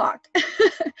them talk.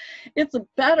 It's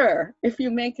better if you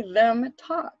make them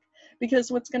talk,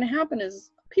 because what's going to happen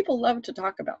is people love to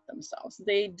talk about themselves.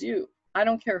 They do. I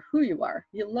don't care who you are.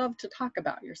 You love to talk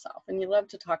about yourself and you love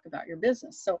to talk about your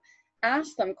business. So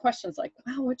ask them questions like,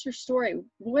 wow, what's your story?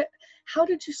 How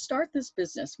did you start this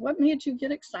business? What made you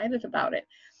get excited about it?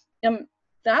 And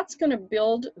that's going to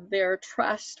build their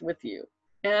trust with you.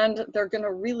 And they're going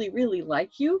to really, really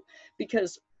like you,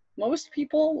 because most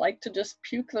people like to just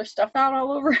puke their stuff out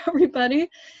all over everybody.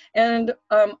 And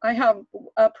I have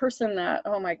a person that,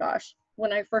 oh my gosh,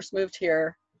 when I first moved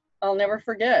here, I'll never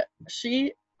forget.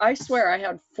 I swear I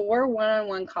had 4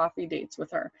 one-on-one coffee dates with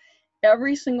her.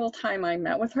 Every single time I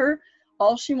met with her,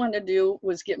 all she wanted to do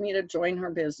was get me to join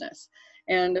her business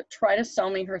and try to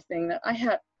sell me her thing that I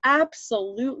had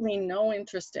absolutely no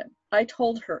interest in. I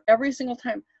told her every single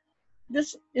time,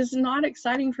 this is not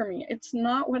exciting for me. It's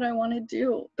not what I want to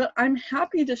do, but I'm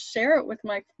happy to share it with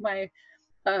my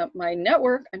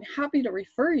network. I'm happy to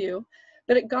refer you.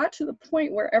 But it got to the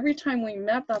point where every time we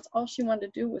met, that's all she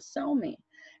wanted to do was sell me.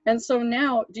 And so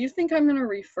now, do you think I'm going to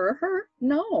refer her?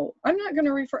 No, I'm not going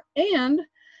to refer. And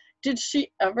did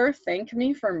she ever thank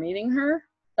me for meeting her?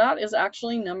 That is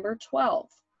actually number 12.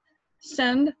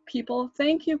 Send people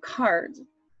thank you cards.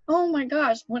 Oh my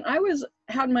gosh, when I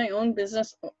had my own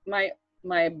business,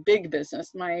 my big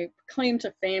business, my claim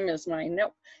to fame is my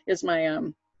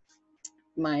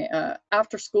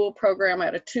after school program. I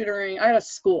had a tutoring, I had a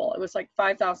school. It was like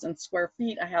 5,000 square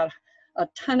feet. I had a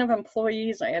ton of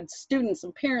employees. I had students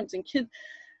and parents and kids,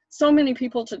 so many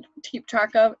people to keep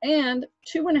track of, and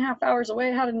 2.5 hours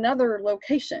away I had another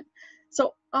location.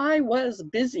 So I was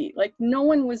busy, like no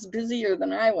one was busier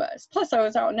than I was. Plus I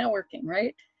was out networking,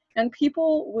 right? And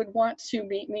people would want to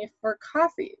meet me for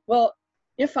coffee. Well,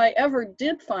 if I ever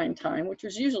did find time, which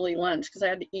was usually lunch because I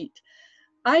had to eat,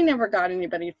 I never got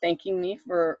anybody thanking me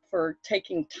for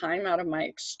taking time out of my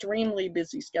extremely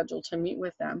busy schedule to meet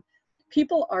with them.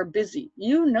 People are busy.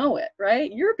 You know it, right?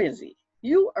 You're busy.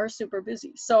 You are super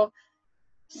busy. So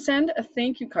send a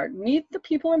thank you card. Meet the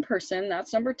people in person.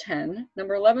 That's number 10.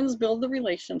 Number 11 is build the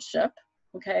relationship.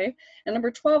 Okay. And number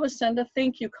 12 is send a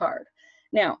thank you card.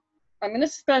 Now, I'm going to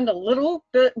spend a little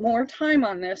bit more time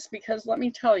on this because let me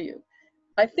tell you,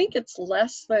 I think it's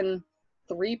less than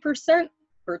 3%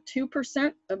 or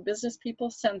 2% of business people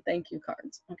send thank you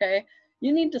cards. Okay.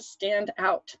 You need to stand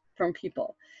out from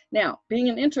people. Now, being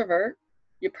an introvert,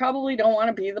 you probably don't want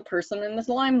to be the person in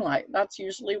the limelight. That's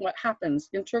usually what happens.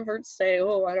 Introverts say,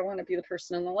 oh, I don't want to be the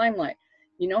person in the limelight.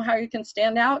 You know how you can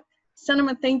stand out? Send them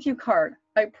a thank you card.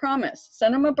 I promise.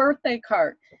 Send them a birthday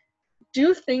card.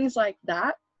 Do things like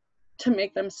that to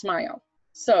make them smile.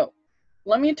 So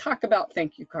let me talk about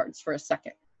thank you cards for a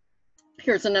second.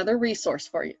 Here's another resource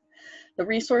for you. The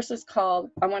resource is called,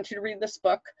 I want you to read this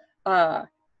book,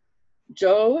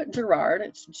 Joe Girard,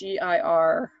 it's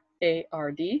Girard,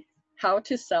 How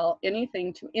to Sell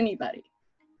Anything to Anybody.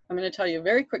 I'm going to tell you a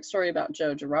very quick story about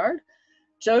Joe Girard.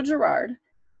 Joe Girard,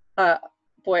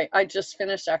 boy, I just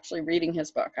finished actually reading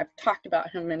his book. I've talked about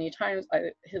him many times.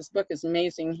 His book is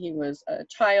amazing. He was a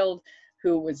child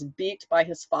who was beat by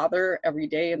his father every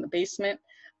day in the basement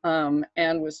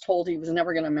and was told he was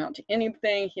never going to amount to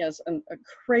anything. He has a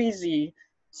crazy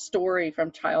story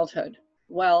from childhood.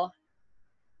 Well,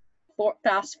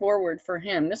 fast forward for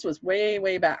him, this was way,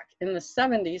 way back. In the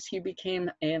 70s, he became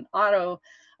an auto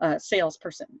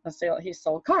salesperson. He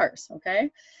sold cars, okay?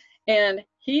 And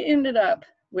he ended up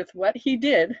with what he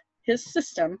did, his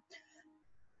system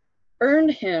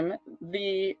earned him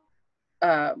the,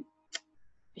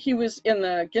 he was in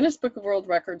the Guinness Book of World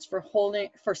Records for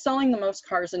selling the most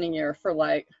cars in a year for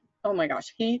like, oh my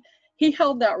gosh, he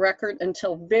held that record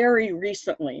until very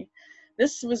recently.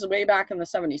 This was way back in the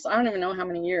 70s. So I don't even know how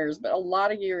many years, but a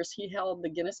lot of years he held the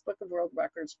Guinness Book of World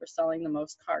Records for selling the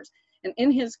most cars. And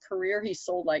in his career, he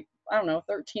sold like, I don't know,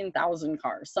 13,000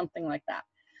 cars, something like that.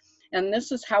 And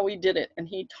this is how he did it. And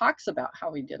he talks about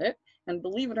how he did it. And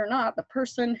believe it or not, the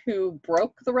person who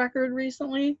broke the record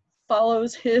recently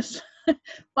followed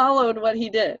what he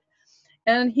did.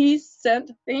 And he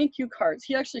sent thank you cards.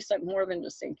 He actually sent more than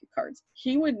just thank you cards.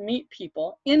 He would meet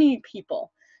people, any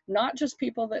people, not just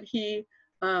people that he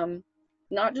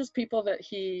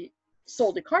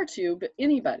sold a car to, but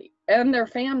anybody and their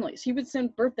families. He would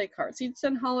send birthday cards. He'd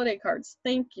send holiday cards.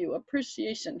 Thank you,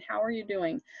 appreciation. How are you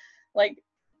doing? Like,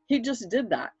 he just did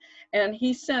that. And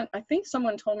he sent, I think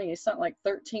someone told me he sent like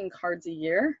 13 cards a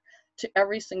year to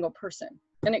every single person.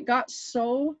 And it got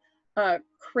so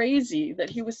crazy that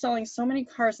he was selling so many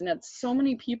cars and had so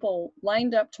many people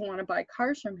lined up to want to buy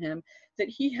cars from him that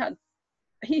he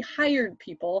hired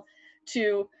people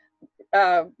to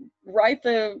write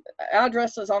the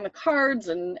addresses on the cards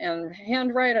and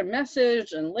handwrite a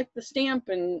message and lick the stamp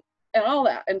and all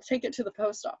that and take it to the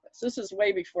post office. This is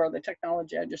way before the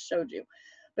technology I just showed you.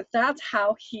 But that's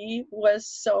how he was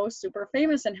so super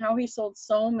famous and how he sold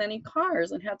so many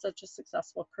cars and had such a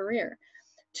successful career.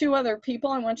 Two other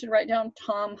people I want you to write down: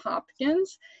 Tom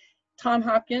Hopkins. Tom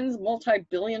Hopkins,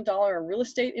 multi-billion-dollar real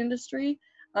estate industry.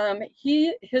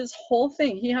 His whole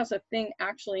thing, he has a thing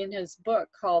actually in his book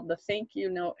called the thank you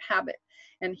note habit.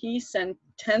 And he sent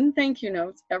 10 thank you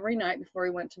notes every night before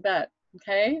he went to bed.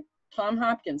 Okay. Tom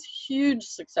Hopkins, huge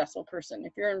successful person.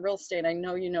 If you're in real estate, I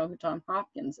know you know who Tom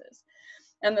Hopkins is.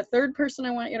 And the third person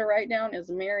I want you to write down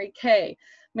is Mary Kay.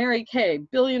 Mary Kay,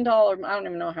 billion-dollar, I don't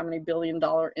even know how many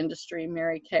billion-dollar industry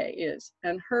Mary Kay is.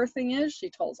 And her thing is she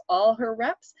tells all her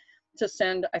reps to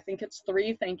send, I think it's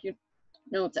 3 thank you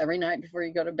notes every night before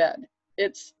you go to bed.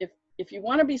 It's, if you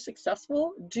want to be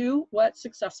successful, do what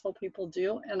successful people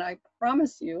do. And I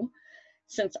promise you,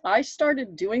 since I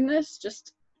started doing this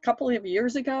just a couple of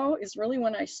years ago is really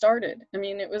when I started. I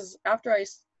mean, it was after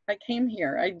I came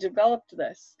here, I developed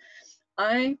this.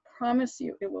 I promise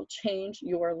you, it will change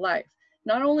your life.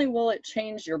 Not only will it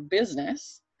change your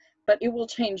business, but it will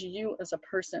change you as a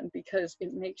person because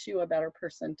it makes you a better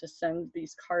person to send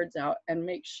these cards out and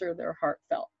make sure they're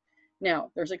heartfelt.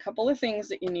 Now, there's a couple of things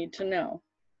that you need to know.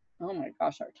 Oh my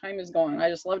gosh, our time is going. I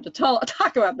just love to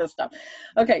talk about this stuff.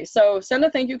 Okay, so send a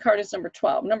thank you card is number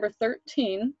 12. Number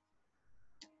 13,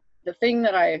 the thing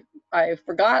that I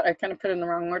forgot, I kind of put in the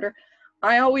wrong order.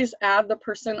 I always add the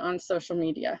person on social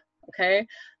media. Okay,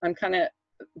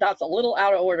 that's a little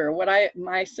out of order.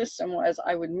 My system was,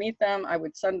 I would meet them, I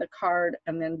would send the card,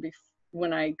 and then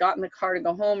when I got in the car to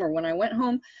go home, or when I went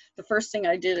home, the first thing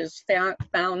I did is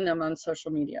found them on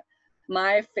social media.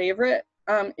 My favorite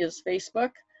is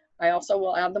Facebook. I also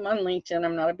will add them on LinkedIn.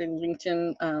 I'm not a big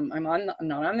LinkedIn. I'm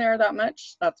not on there that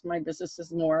much. That's, my business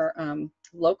is more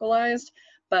localized,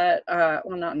 but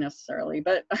well, not necessarily.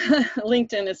 But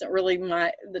LinkedIn isn't really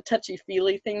the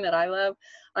touchy-feely thing that I love.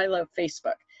 I love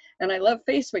Facebook, and I love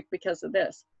Facebook because of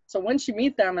this. So once you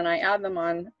meet them and I add them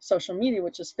on social media,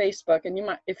 which is Facebook, and you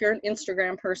might, if you're an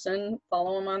Instagram person,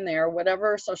 follow them on there,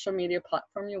 whatever social media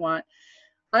platform you want.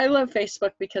 I love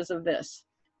Facebook because of this.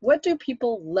 What do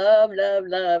people love, love,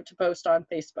 love to post on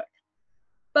Facebook?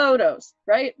 Photos,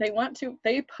 right?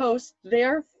 They post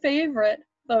their favorite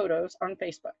photos on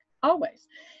Facebook, always.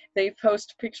 They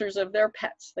post pictures of their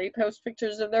pets. They post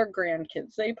pictures of their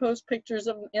grandkids. They post pictures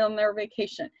on their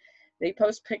vacation. They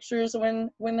post pictures when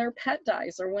their pet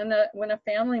dies, or when a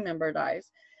family member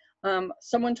dies.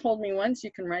 Someone told me once,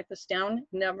 you can write this down: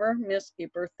 never miss a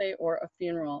birthday or a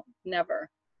funeral. Never,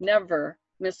 never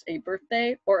miss a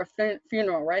birthday or a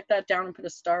funeral. Write that down and put a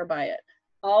star by it.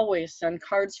 Always send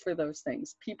cards for those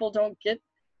things. People don't get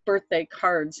birthday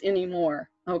cards anymore,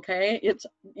 okay?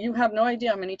 You have no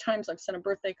idea how many times I've sent a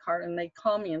birthday card and they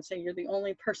call me and say, you're the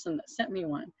only person that sent me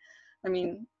one. I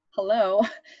mean, hello,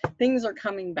 things are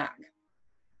coming back.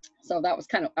 So that was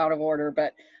kind of out of order,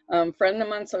 but friend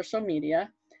them on social media.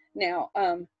 Now,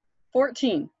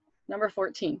 number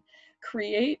 14,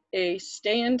 create a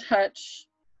stay in touch,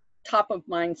 top of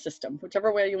mind system,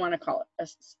 whichever way you want to call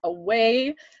it, a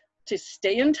way to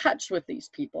stay in touch with these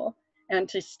people and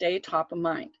to stay top of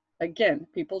mind. Again,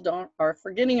 people are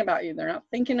forgetting about you. They're not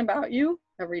thinking about you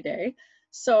every day.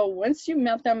 So once you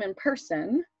met them in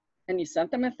person and you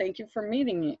sent them a thank you for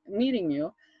meeting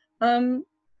you,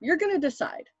 you're going to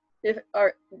decide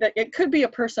that it could be a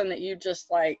person that you just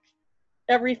like,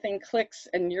 everything clicks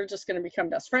and you're just going to become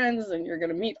best friends and you're going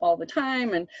to meet all the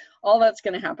time and all that's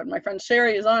going to happen. My friend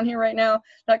Sherry is on here right now.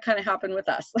 That kind of happened with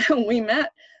us. We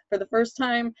met for the first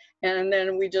time and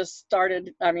then we just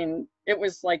started, I mean, it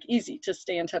was like easy to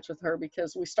stay in touch with her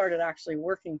because we started actually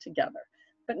working together.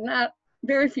 But not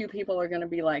very few people are going to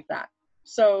be like that.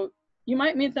 So you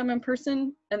might meet them in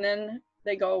person and then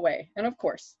they go away. And of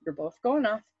course, you're both going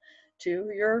off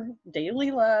to your daily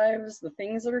lives, the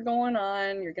things that are going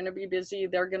on. You're going to be busy,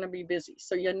 they're going to be busy.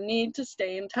 So you need to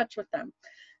stay in touch with them.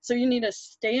 So you need to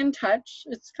stay in touch.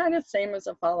 It's kind of the same as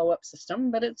a follow-up system,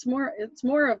 but it's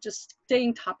more of just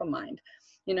staying top of mind.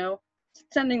 You know,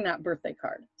 sending that birthday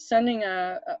card, sending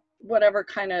a whatever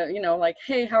kind of, you know, like,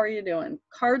 hey, how are you doing?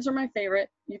 Cards are my favorite.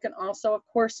 You can also, of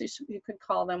course, you could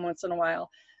call them once in a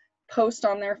while, post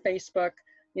on their Facebook,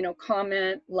 you know,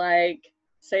 comment, like,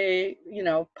 say, you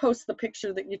know, post the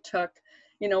picture that you took,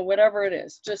 you know, whatever it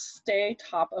is, just stay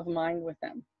top of mind with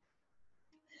them.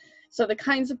 So the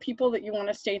kinds of people that you want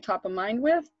to stay top of mind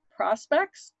with: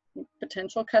 prospects,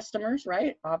 potential customers,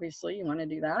 right? Obviously you want to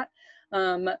do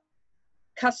that.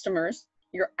 Customers,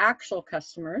 your actual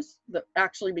customers that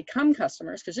actually become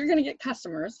customers, because you're going to get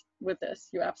customers with this,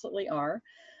 you absolutely are.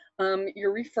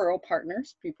 Your referral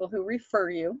partners, people who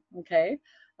refer you, okay?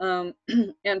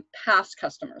 And past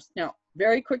customers. Now,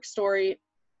 very quick story.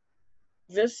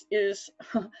 This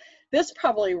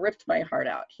probably ripped my heart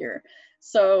out here.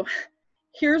 So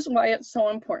here's why it's so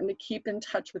important to keep in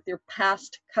touch with your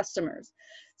past customers.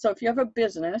 So if you have a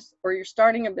business or you're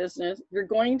starting a business, you're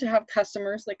going to have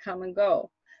customers that come and go,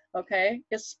 okay?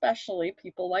 Especially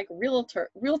people like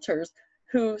realtors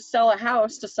who sell a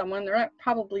house to someone. They're not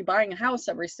probably buying a house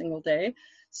every single day.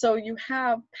 So you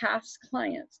have past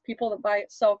clients, people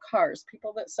that sell cars,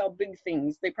 people that sell big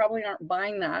things. They probably aren't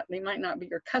buying that. They might not be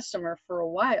your customer for a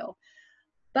while,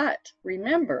 but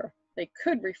remember, they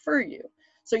could refer you.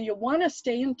 So you want to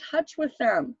stay in touch with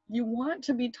them. You want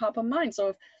to be top of mind. So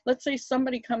if, let's say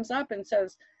somebody comes up and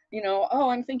says, you know, oh,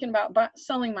 I'm thinking about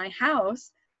selling my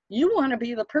house. You want to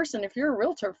be the person, if you're a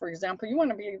realtor, for example, you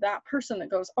want to be that person that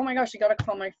goes, oh my gosh, you got to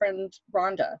call my friend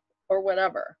Rhonda or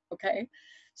whatever, okay?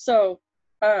 So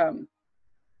the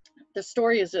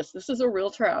story is this. This is a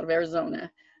realtor out of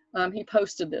Arizona. He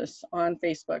posted this on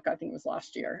Facebook, I think it was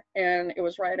last year, and it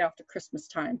was right after Christmas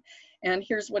time. And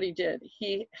here's what he did.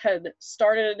 He had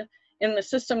started in the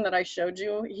system that I showed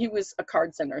you. He was a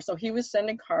card sender. So he was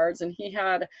sending cards, and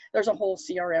there's a whole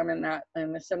CRM in that,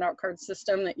 and the send out card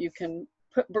system that you can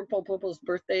put people's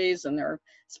birthdays and their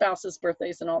spouses'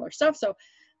 birthdays and all their stuff. So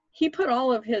he put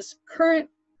all of his current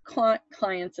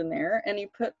clients in there, and he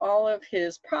put all of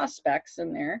his prospects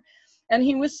in there, and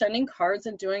he was sending cards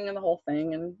and doing the whole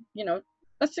thing, and, you know,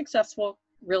 a successful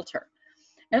realtor.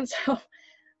 And so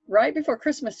right before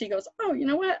Christmas, he goes, oh, you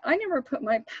know what? I never put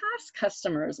my past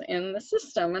customers in the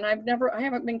system, and I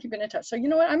haven't been keeping in touch. So you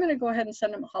know what? I'm going to go ahead and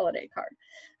send him a holiday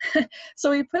card.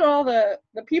 So he put all the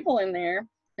people in there,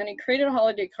 and he created a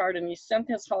holiday card, and he sent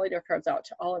his holiday cards out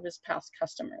to all of his past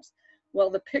customers. Well,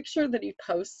 the picture that he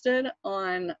posted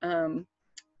on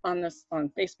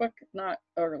Facebook,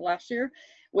 last year,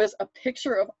 was a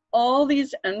picture of all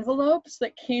these envelopes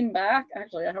that came back.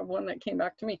 Actually, I have one that came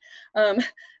back to me,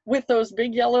 with those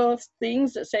big yellow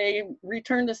things that say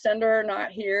return to sender,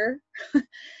 not here.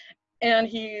 And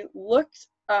he looked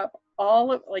up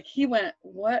all of, like, he went,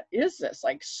 what is this?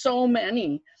 Like, so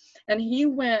many. And he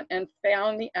went and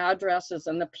found the addresses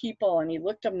and the people, and he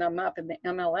looked them up in the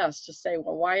MLS to say,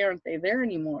 well, why aren't they there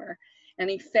anymore? And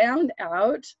he found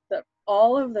out that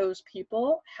all of those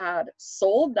people had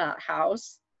sold that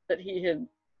house that he had,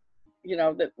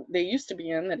 that they used to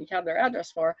be in, that he had their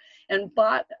address for, and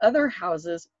bought other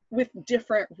houses with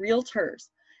different realtors.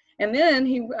 And then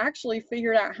he actually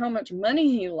figured out how much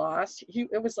money he lost.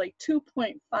 It was like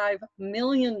 $2.5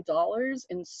 million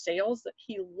in sales that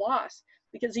he lost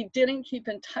because he didn't keep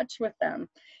in touch with them.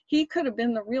 He could have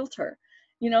been the realtor.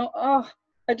 Oh,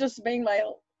 it just made my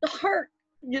heart,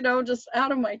 just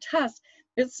out of my chest.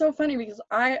 It's so funny because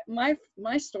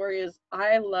my story is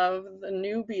I love the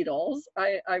new Beetles.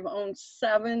 I've owned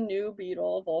 7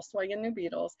 Volkswagen new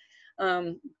Beetles.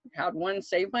 Had one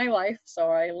save my life, so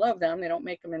I love them. They don't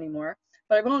make them anymore,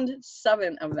 but I've owned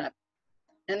 7 of them.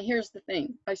 And here's the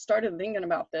thing. I started thinking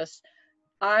about this.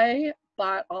 I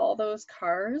bought all those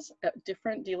cars at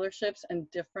different dealerships and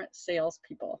different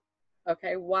salespeople.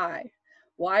 Okay, why?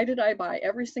 Why did I buy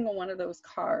every single one of those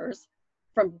cars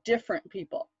from different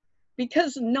people?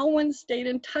 Because no one stayed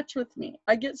in touch with me.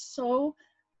 I get so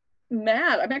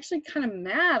mad. I'm actually kind of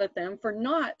mad at them for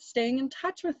not staying in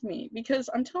touch with me, because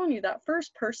I'm telling you, that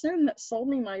first person that sold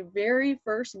me my very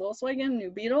first Volkswagen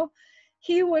new Beetle,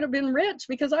 he would have been rich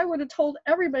because I would have told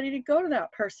everybody to go to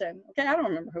that person. Okay, I don't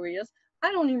remember who he is.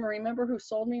 I don't even remember who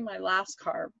sold me my last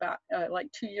car back like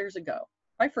 2 years ago.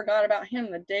 I forgot about him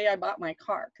the day I bought my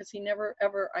car because he never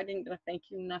ever, I didn't get a thank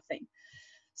you, nothing.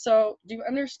 So do you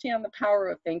understand the power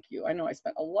of thank you? I know I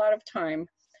spent a lot of time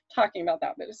talking about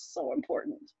that, but it's so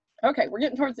important. Okay, we're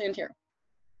getting towards the end here.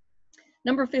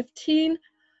 Number 15,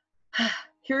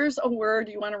 here's a word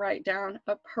you want to write down: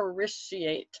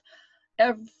 appreciate.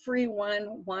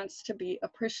 Everyone wants to be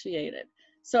appreciated.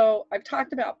 So I've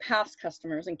talked about past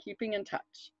customers and keeping in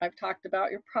touch. I've talked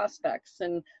about your prospects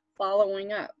and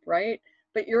following up, right?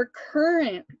 But your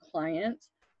current clients,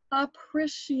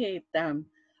 appreciate them.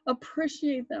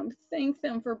 Appreciate them. Thank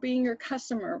them for being your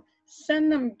customer.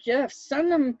 Send them gifts,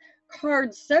 send them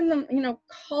cards, send them,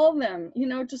 call them,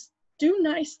 just do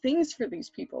nice things for these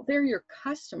people. They're your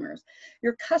customers.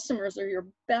 Your customers are your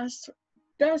best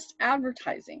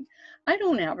advertising. I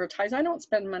don't advertise. I don't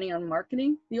spend money on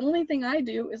marketing. The only thing I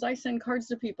do is I send cards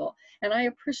to people, and I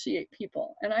appreciate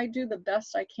people, and I do the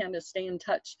best I can to stay in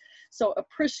touch. So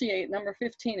appreciate, number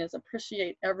 15 is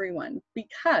appreciate everyone,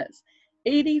 because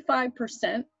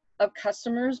 85% of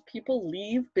customers, people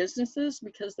leave businesses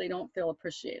because they don't feel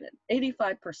appreciated.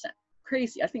 85%.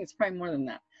 Crazy. I think it's probably more than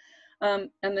that.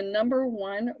 And the number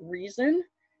one reason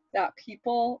that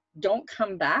people don't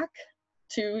come back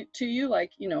to you,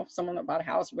 like, someone that bought a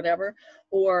house, whatever,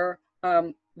 or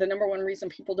the number one reason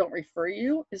people don't refer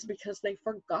you is because they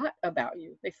forgot about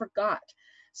you. They forgot.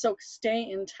 So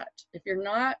stay in touch. If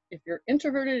you're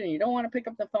introverted and you don't want to pick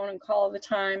up the phone and call all the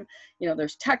time,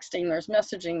 there's texting, there's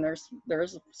messaging,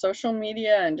 there's social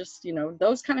media, and just,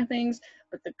 those kind of things.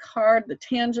 But the card, the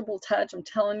tangible touch, I'm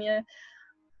telling you,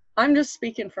 I'm just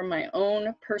speaking from my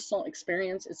own personal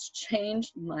experience. It's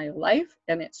changed my life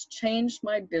and it's changed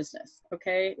my business.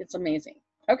 Okay, it's amazing.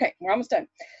 Okay, we're almost done.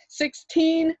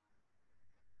 16,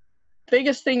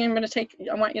 biggest thing I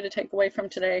want you to take away from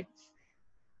today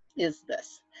is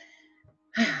this.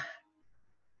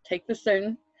 Take this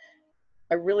in.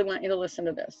 I really want you to listen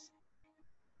to this.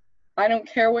 I don't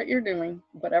care what you're doing,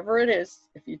 whatever it is,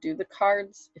 if you do the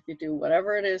cards, if you do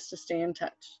whatever it is to stay in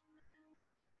touch.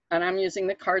 And I'm using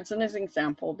the cards as an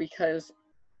example because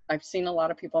I've seen a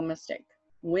lot of people mistake.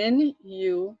 When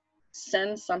you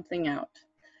send something out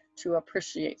to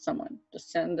appreciate someone, to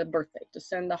send a birthday, to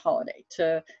send a holiday,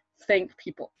 to thank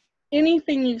people,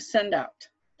 anything you send out,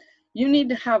 you need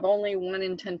to have only one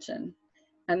intention,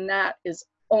 and that is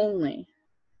only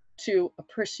to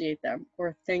appreciate them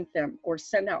or thank them or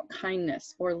send out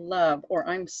kindness or love or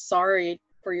I'm sorry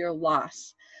for your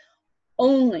loss.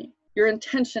 Only. Your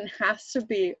intention has to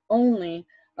be only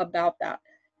about that.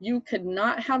 You could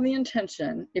not have the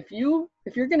intention, if you're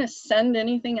going to send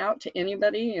anything out to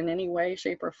anybody in any way,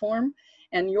 shape, or form,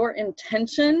 and your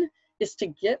intention is to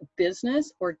get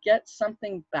business or get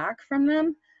something back from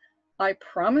them, I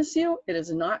promise you it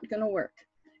is not going to work.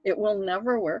 It will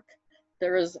never work.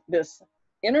 There is this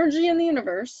energy in the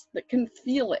universe that can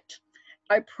feel it.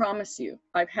 I promise you.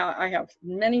 I have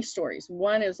many stories.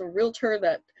 One is a realtor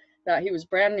that he was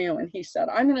brand new, and he said,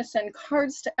 I'm going to send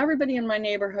cards to everybody in my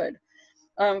neighborhood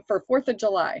for 4th of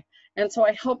July. And so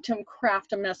I helped him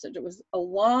craft a message. It was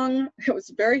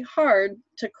very hard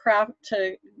to craft,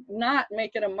 to not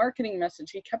make it a marketing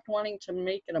message. He kept wanting to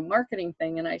make it a marketing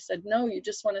thing. And I said, no, you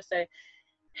just want to say,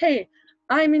 hey,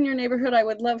 I'm in your neighborhood. I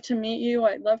would love to meet you.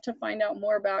 I'd love to find out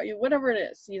more about you, whatever it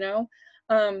is, you know?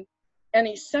 And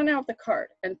he sent out the card.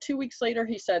 And 2 weeks later,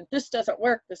 he said, this doesn't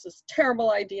work. This is a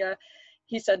terrible idea.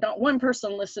 He said, not one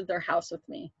person listed their house with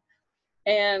me.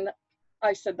 And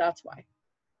I said, that's why.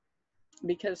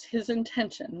 Because his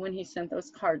intention when he sent those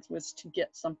cards was to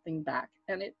get something back,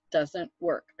 and it doesn't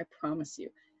work. I promise you.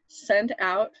 Send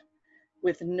out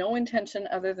with no intention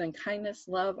other than kindness,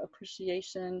 love,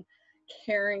 appreciation,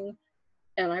 caring,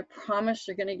 and I promise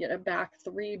you're going to get it back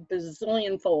 3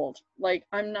 bazillion fold. Like,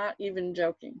 I'm not even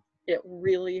joking. It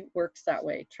really works that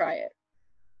way. Try it.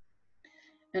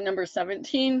 And number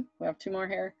 17, we have 2 more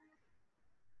here.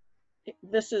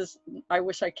 This is, I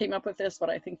wish I came up with this, but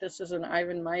I think this is an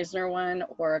Ivan Meisner one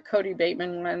or a Cody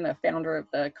Bateman one, the founder of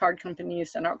the card company who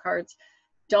sent out cards.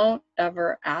 Don't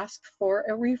ever ask for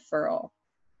a referral.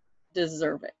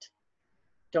 Deserve it.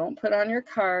 Don't put on your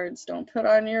cards. Don't put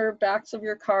on your backs of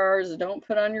your cars. Don't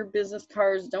put on your business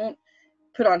cards. Don't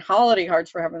put on holiday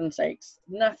cards, for heaven's sakes.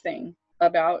 Nothing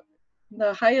about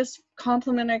the highest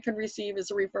compliment I could receive is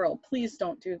a referral. Please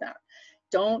don't do that.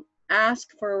 Don't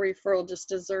ask for a referral, just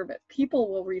deserve it.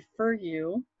 People will refer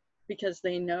you because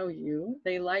they know you,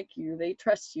 they like you, they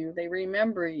trust you, they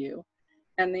remember you,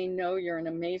 and they know you're an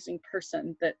amazing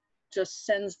person that just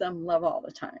sends them love all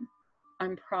the time. I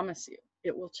promise you,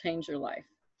 it will change your life.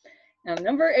 And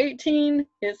number 18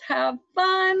 is have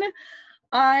fun.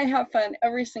 I have fun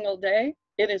every single day.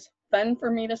 It is fun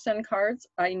for me to send cards.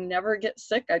 I never get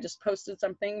sick. I just posted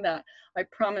something that I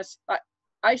promise.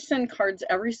 I send cards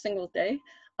every single day.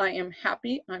 I am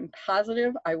happy. I'm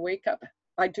positive. I wake up.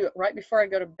 I do it right before I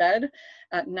go to bed.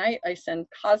 At night, I send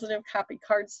positive, happy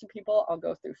cards to people. I'll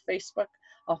go through Facebook.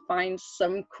 I'll find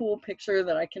some cool picture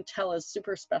that I can tell is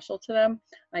super special to them.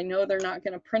 I know they're not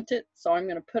going to print it, so I'm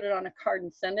going to put it on a card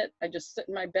and send it. I just sit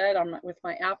in my bed with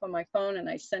my app on my phone and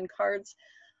I send cards.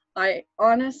 I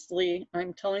honestly,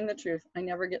 I'm telling the truth, I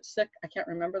never get sick. I can't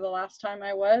remember the last time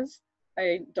I was.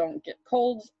 I don't get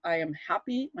colds. I am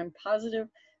happy. I'm positive.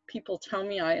 People tell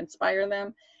me I inspire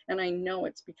them, and I know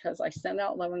it's because I send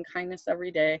out love and kindness every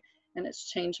day, and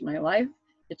it's changed my life.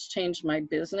 It's changed my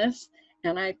business,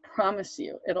 and I promise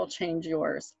you it'll change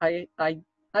yours. I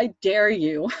dare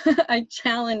you. I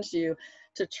challenge you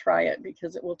to try it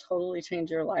because it will totally change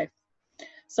your life.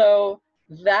 So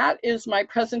that is my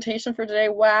presentation for today.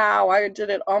 Wow, I did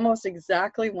it almost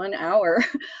exactly 1 hour.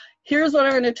 Here's what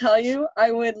I'm going to tell you.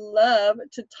 I would love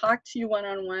to talk to you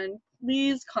one-on-one.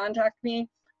 Please contact me.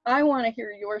 I want to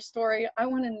hear your story. I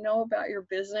want to know about your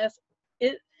business.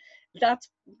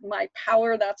 That's my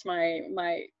power. That's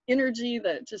my energy,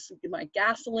 that just my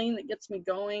gasoline that gets me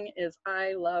going. Is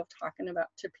I love talking to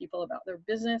people about their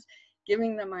business,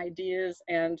 giving them ideas,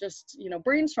 and just, you know,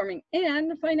 brainstorming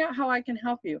and find out how I can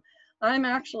help you. I'm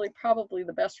actually probably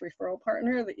the best referral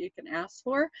partner that you can ask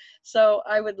for. So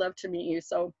I would love to meet you.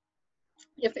 So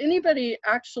if anybody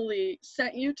actually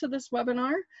sent you to this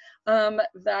webinar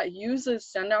that uses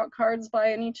send out cards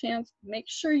by any chance, make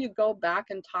sure you go back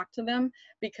and talk to them,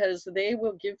 because they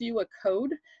will give you a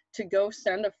code to go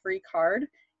send a free card.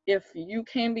 If you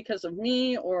came because of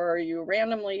me or you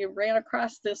randomly ran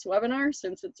across this webinar,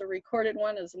 since it's a recorded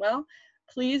one as well,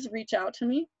 please reach out to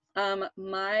me.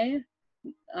 My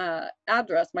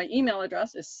email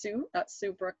address is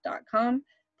sue@suebrooke.com.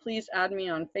 Please add me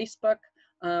on Facebook.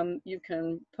 You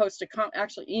can post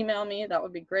actually email me, that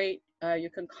would be great.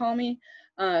 You can call me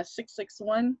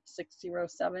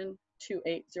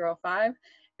 661-607-2805.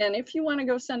 And if you want to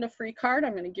go send a free card,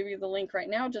 I'm going to give you the link right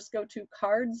now. Just go to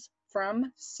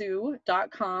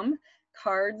cardsfromsue.com,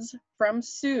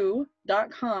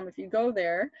 cardsfromsue.com. If you go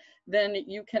there, then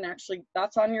you can actually,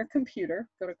 that's on your computer.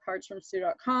 Go to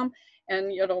cardsfromsue.com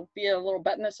and it'll be a little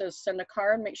button that says send a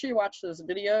card. Make sure you watch those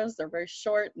videos. They're very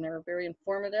short and they're very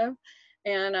informative.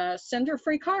 and send your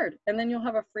free card. And then you'll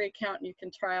have a free account and you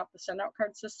can try out the send out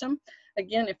card system.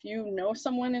 Again, if you know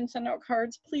someone in send out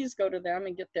cards, please go to them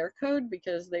and get their code,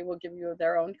 because they will give you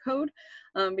their own code,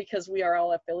 because we are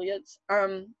all affiliates.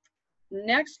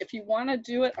 Next, if you want to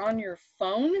do it on your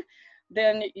phone,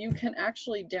 then you can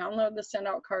actually download the Send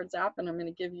Out Cards app, and I'm going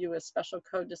to give you a special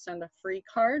code to send a free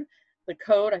card. The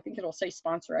code, I think it'll say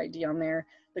sponsor ID on there.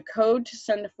 The code to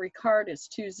send a free card is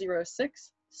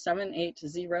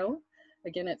 206780.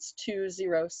 Again, it's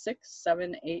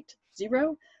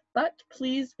 206780. But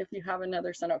please, if you have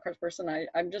another Send Out Cards person, I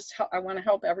want to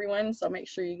help everyone, so make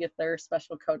sure you get their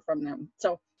special code from them.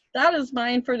 So that is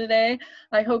mine for today.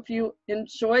 I hope you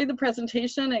enjoyed the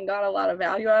presentation and got a lot of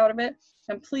value out of it.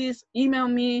 And please email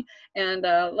me, and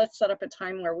let's set up a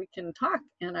time where we can talk.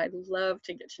 And I'd love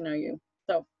to get to know you.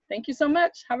 So thank you so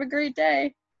much. Have a great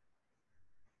day.